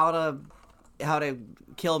like how to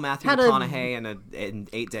kill Matthew McConaughey in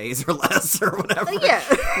 8 days or less or whatever. Yeah,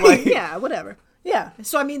 Like, yeah, whatever. Yeah.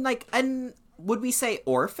 So I mean, like, and would we say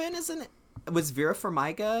Orphan was Vera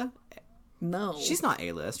Farmiga? No, She's not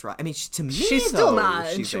A-list, right? I mean, to me, she's still not.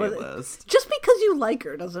 She's A-list. Just because you like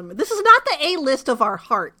her doesn't. This is not the A-list of our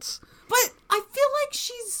hearts. But I feel like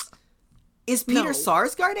is Peter No.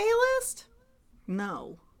 Sarsgaard A-list?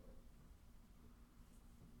 No.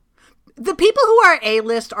 The people who are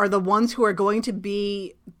A-list are the ones who are going to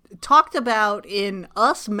be talked about in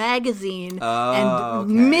Us magazine, and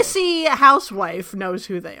okay. Missy Housewife knows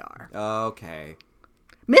who they are. Okay.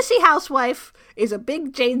 Missy Housewife is a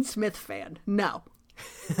big Jane Smith fan. No.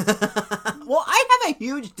 Well, I have a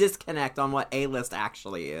huge disconnect on what A-list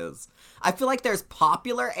actually is. I feel like there's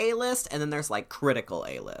popular A-list, and then there's, like, critical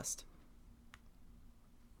A-list.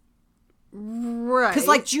 Right. Because,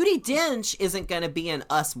 like, Judi Dench isn't going to be in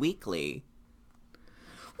Us Weekly.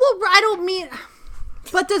 Well, I don't mean...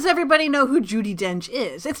 But does everybody know who Judi Dench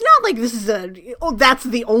is? It's not like this is that's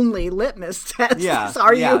the only litmus test. Yeah, That's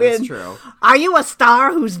true. Are you a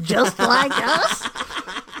star who's just like us?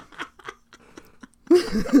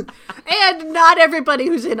 And not everybody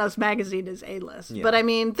who's in Us magazine is A-list. Yeah. But I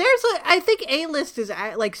mean, I think A-list is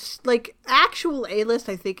like actual A-list.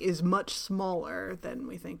 I think is much smaller than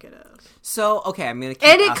we think it is. So, okay, I'm going to keep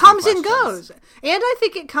And it asking comes and questions. goes. And I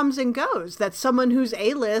think it comes and goes. That someone who's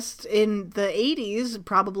A-list in the 80s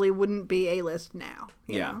probably wouldn't be A-list now.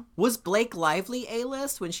 you know? Was Blake Lively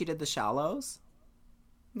A-list when she did The Shallows?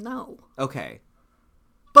 No. Okay.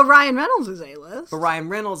 But Ryan Reynolds is A-list. But Ryan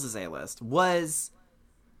Reynolds is A-list.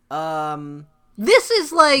 This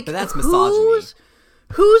is like... But that's misogyny.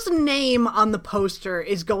 Whose name on the poster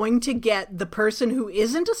is going to get the person who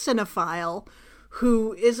isn't a cinephile,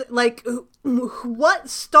 who is like... What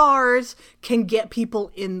stars can get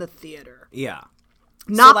people in the theater? Yeah.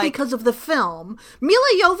 Not So, like, because of the film. Mila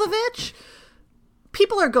Jovovich,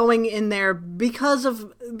 people are going in there because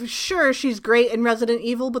of... Sure, she's great in Resident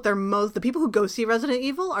Evil, but the people who go see Resident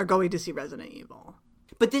Evil are going to see Resident Evil.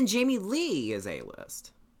 But then Jamie Lee is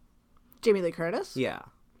A-list. Jamie Lee Curtis? Yeah.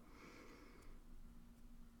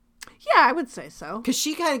 Yeah, I would say so. Because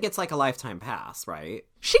she kind of gets like a lifetime pass, right?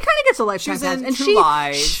 She kind of gets a lifetime was pass. in And True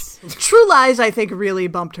Lies. True Lies, I think, really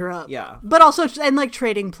bumped her up. Yeah. But also, and like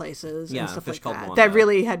Trading Places Yeah, and stuff Fish like Called that. Wanda. That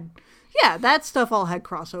really had... Yeah, that stuff all had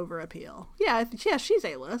crossover appeal. Yeah, she's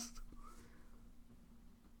A-list.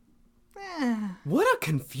 What a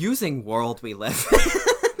confusing world we live in.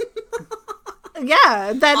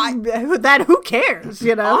 Yeah, that who cares,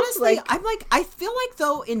 you know? Honestly, I feel like,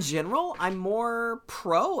 though, in general, I'm more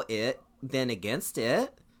pro it than against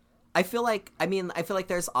it. I feel like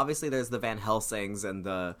there's the Van Helsings and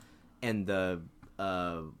the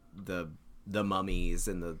Mummies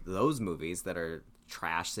and those movies that are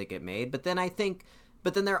trash that get made. But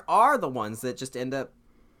then there are the ones that just end up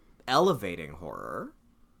elevating horror.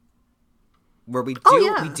 Where we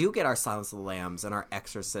do get our Silence of the Lambs and our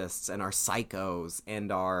Exorcists and our Psychos and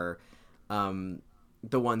our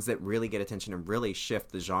the ones that really get attention and really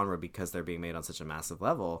shift the genre because they're being made on such a massive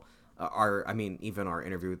level. Even our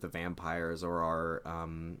Interview with the Vampires or our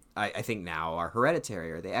I think now our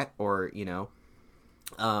Hereditary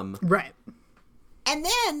Right. And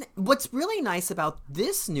then what's really nice about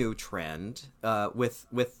this new trend with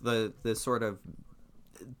the sort of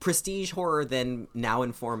prestige horror then now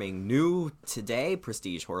informing new today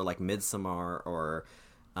prestige horror like Midsommar or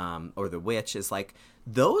The Witch is like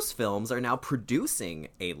those films are now producing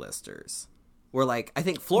A-listers. Where like I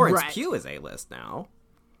think Florence Pugh is A-list now.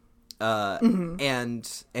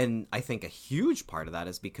 And I think a huge part of that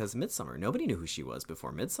is because Midsommar. Nobody knew who she was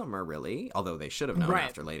before Midsommar, really, although they should have known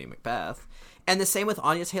after Lady Macbeth. And the same with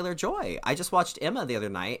Anya Taylor-Joy. I just watched Emma the other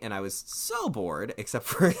night, and I was so bored, except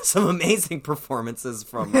for some amazing performances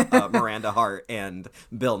from Miranda Hart and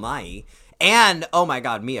Bill Nighy. And, oh my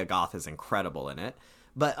god, Mia Goth is incredible in it.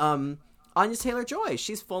 But Anya Taylor-Joy,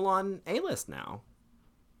 she's full-on A-list now.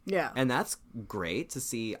 Yeah. And that's great to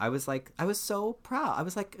see. I was so proud. I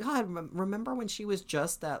was like, God, remember when she was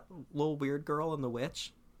just that little weird girl in The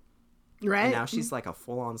Witch? Right. And now she's like a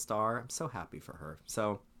full-on star. I'm so happy for her.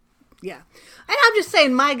 So, Yeah. And I'm just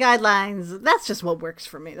saying my guidelines, that's just what works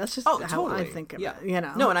for me. That's just how totally. I think of it, you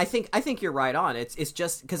know. No, and I think you're right on. It's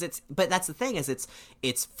just because but that's the thing is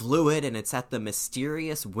it's fluid and it's at the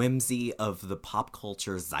mysterious whimsy of the pop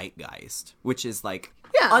culture zeitgeist, which is like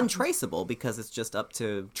untraceable because it's just up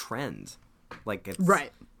to trend. Like it's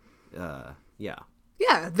right. Yeah.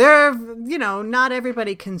 Yeah, they're, you know, not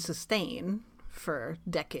everybody can sustain for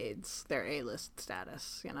decades their A-list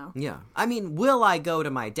status, you know? Yeah. I mean, will I go to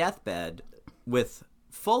my deathbed with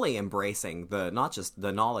fully embracing not just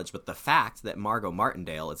the knowledge, but the fact that Margot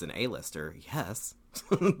Martindale is an A-lister? Yes.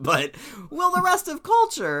 But will the rest of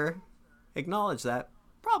culture acknowledge that?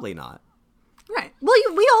 Probably not. Right. Well,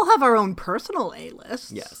 we all have our own personal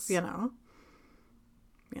A-lists. Yes. You know?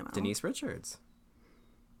 Denise Richards.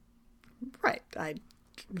 Right.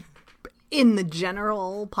 In the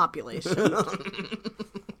general population.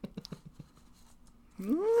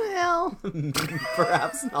 Well,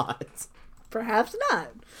 Perhaps not. Perhaps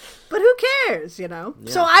not. But who cares, you know?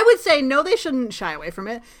 Yeah. So I would say, no, they shouldn't shy away from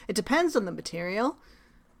it. It depends on the material.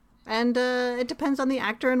 And it depends on the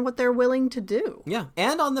actor and what they're willing to do. Yeah,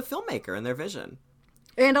 and on the filmmaker and their vision.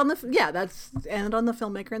 And on the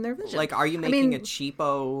filmmaker and their vision. Like, are you making a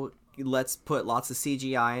cheapo, let's put lots of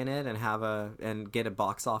CGI in it and get a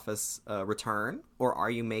box office return? Or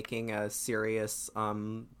are you making a serious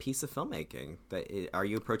piece of filmmaking? Are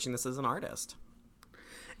you approaching this as an artist?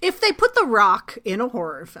 If they put The Rock in a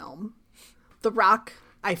horror film, The Rock,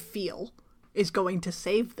 I feel, is going to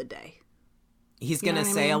save the day. He's going to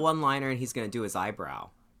say a one-liner and he's going to do his eyebrow.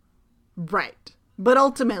 Right. But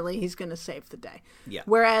ultimately, he's going to save the day. Yeah.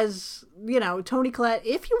 Whereas, you know, Toni Collette,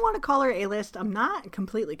 if you want to call her A-list, I'm not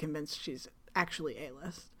completely convinced she's actually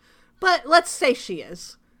A-list. But let's say she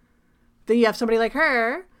is. Then you have somebody like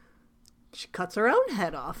her. She cuts her own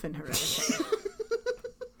head off in Hereditary.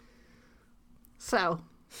 So,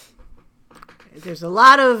 there's a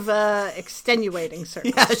lot of extenuating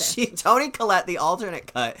circumstances. Yeah, Toni Collette, the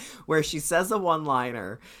alternate cut, where she says a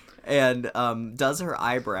one-liner and does her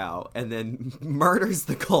eyebrow and then murders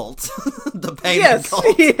the cult, the payment cult.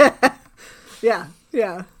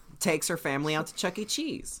 Yeah. Takes her family out to Chuck E.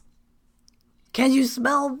 Cheese. Can you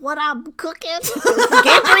smell what I'm cooking?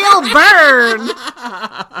 Gabriel Byrne!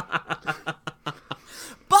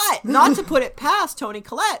 But not to put it past Toni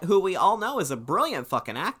Collette, who we all know is a brilliant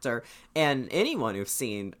fucking actor, and anyone who's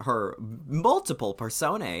seen her multiple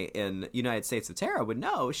personae in United States of Terror would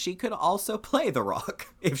know she could also play The Rock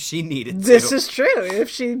if she needed to. This is true. If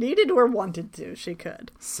she needed or wanted to, she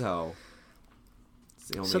could. So, it's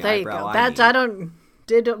the only So there you eyebrow go. I That's need.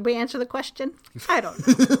 Did we answer the question? I don't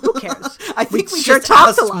know. Who cares? I think we sure just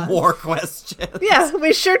talked a asked lot. more questions. Yeah,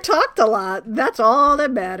 we sure talked a lot. That's all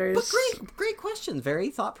that matters. But great question. Very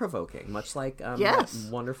thought-provoking. Much like Yes.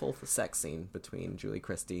 that wonderful sex scene between Julie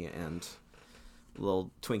Christie and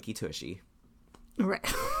little Twinkie Tushy. Right.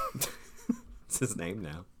 It's his name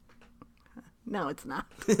now. No, it's not.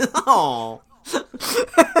 Oh.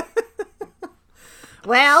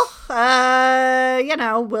 Well,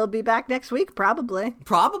 we'll be back next week, probably.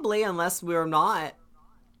 Probably, unless we're not.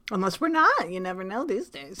 Unless we're not. You never know these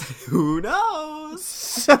days. Who knows?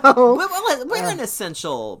 So We're an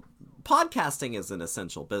essential... Podcasting is an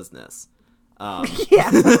essential business. yeah.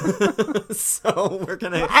 So we're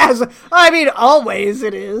going to... Always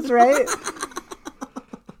it is, right?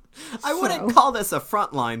 I wouldn't call this a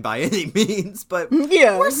front line by any means, but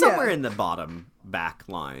we're somewhere in the bottom back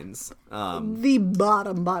lines. The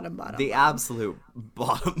bottom. The absolute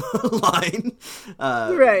bottom line.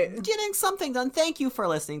 Right. Getting something done. Thank you for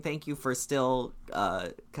listening. Thank you for still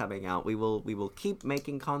coming out. We will keep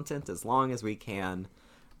making content as long as we can.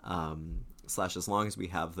 / as long as we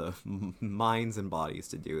have the minds and bodies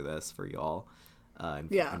to do this for y'all.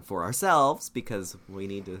 And for ourselves, because we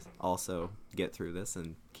need to also get through this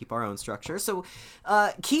and keep our own structure. So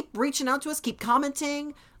keep reaching out to us, keep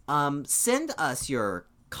commenting, send us your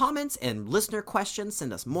comments and listener questions.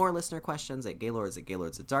 Send us more listener questions at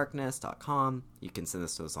gaylords@gaylordsofdarkness.com. You can send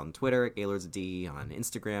this to us on Twitter at gaylordsd, on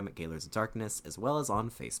Instagram at gaylordsofdarkness, as well as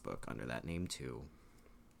on Facebook under that name too.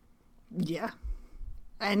 Yeah.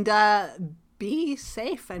 And be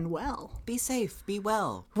safe and well. Be safe, be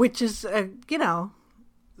well. Which is,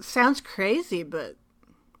 sounds crazy, but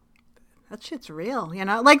that shit's real,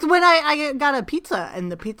 Like when I got a pizza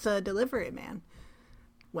and the pizza delivery man,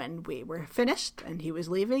 when we were finished and he was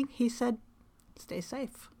leaving, he said, "Stay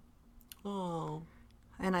safe." Oh.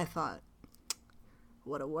 And I thought,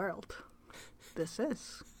 what a world this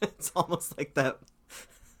is. It's almost like that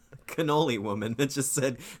cannoli woman that just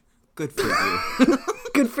said, "Good for you."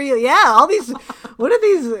 Good for you. Yeah, all these What are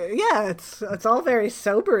these? Yeah, it's all very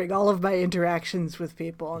sobering. All of my interactions with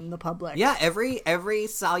people in the public. Yeah, every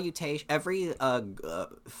salutation, every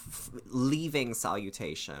leaving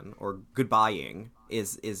salutation or goodbying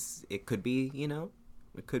is it could be,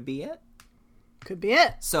 it could be it. Could be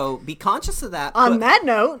it. So be conscious of that. On that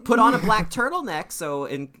note, put on a black turtleneck so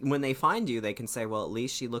when they find you, they can say, well, at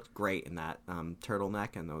least she looked great in that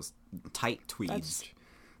turtleneck and those tight tweeds.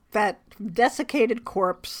 That desiccated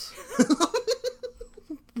corpse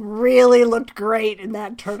really looked great in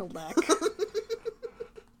that turtleneck.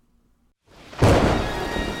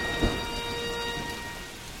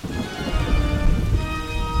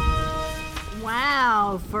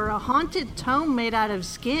 Wow, for a haunted tome made out of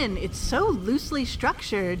skin, it's so loosely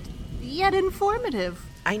structured, yet informative.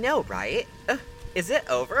 I know, right? Is it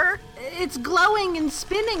over? It's glowing and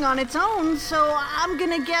spinning on its own, so I'm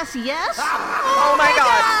gonna guess yes? Oh my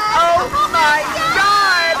god! Oh my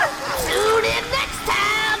god! Tune in next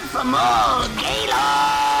time for more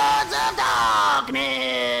Gaylords of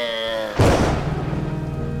Darkness!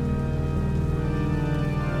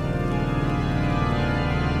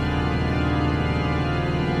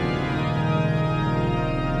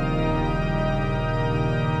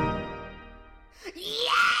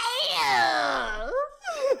 Yeah!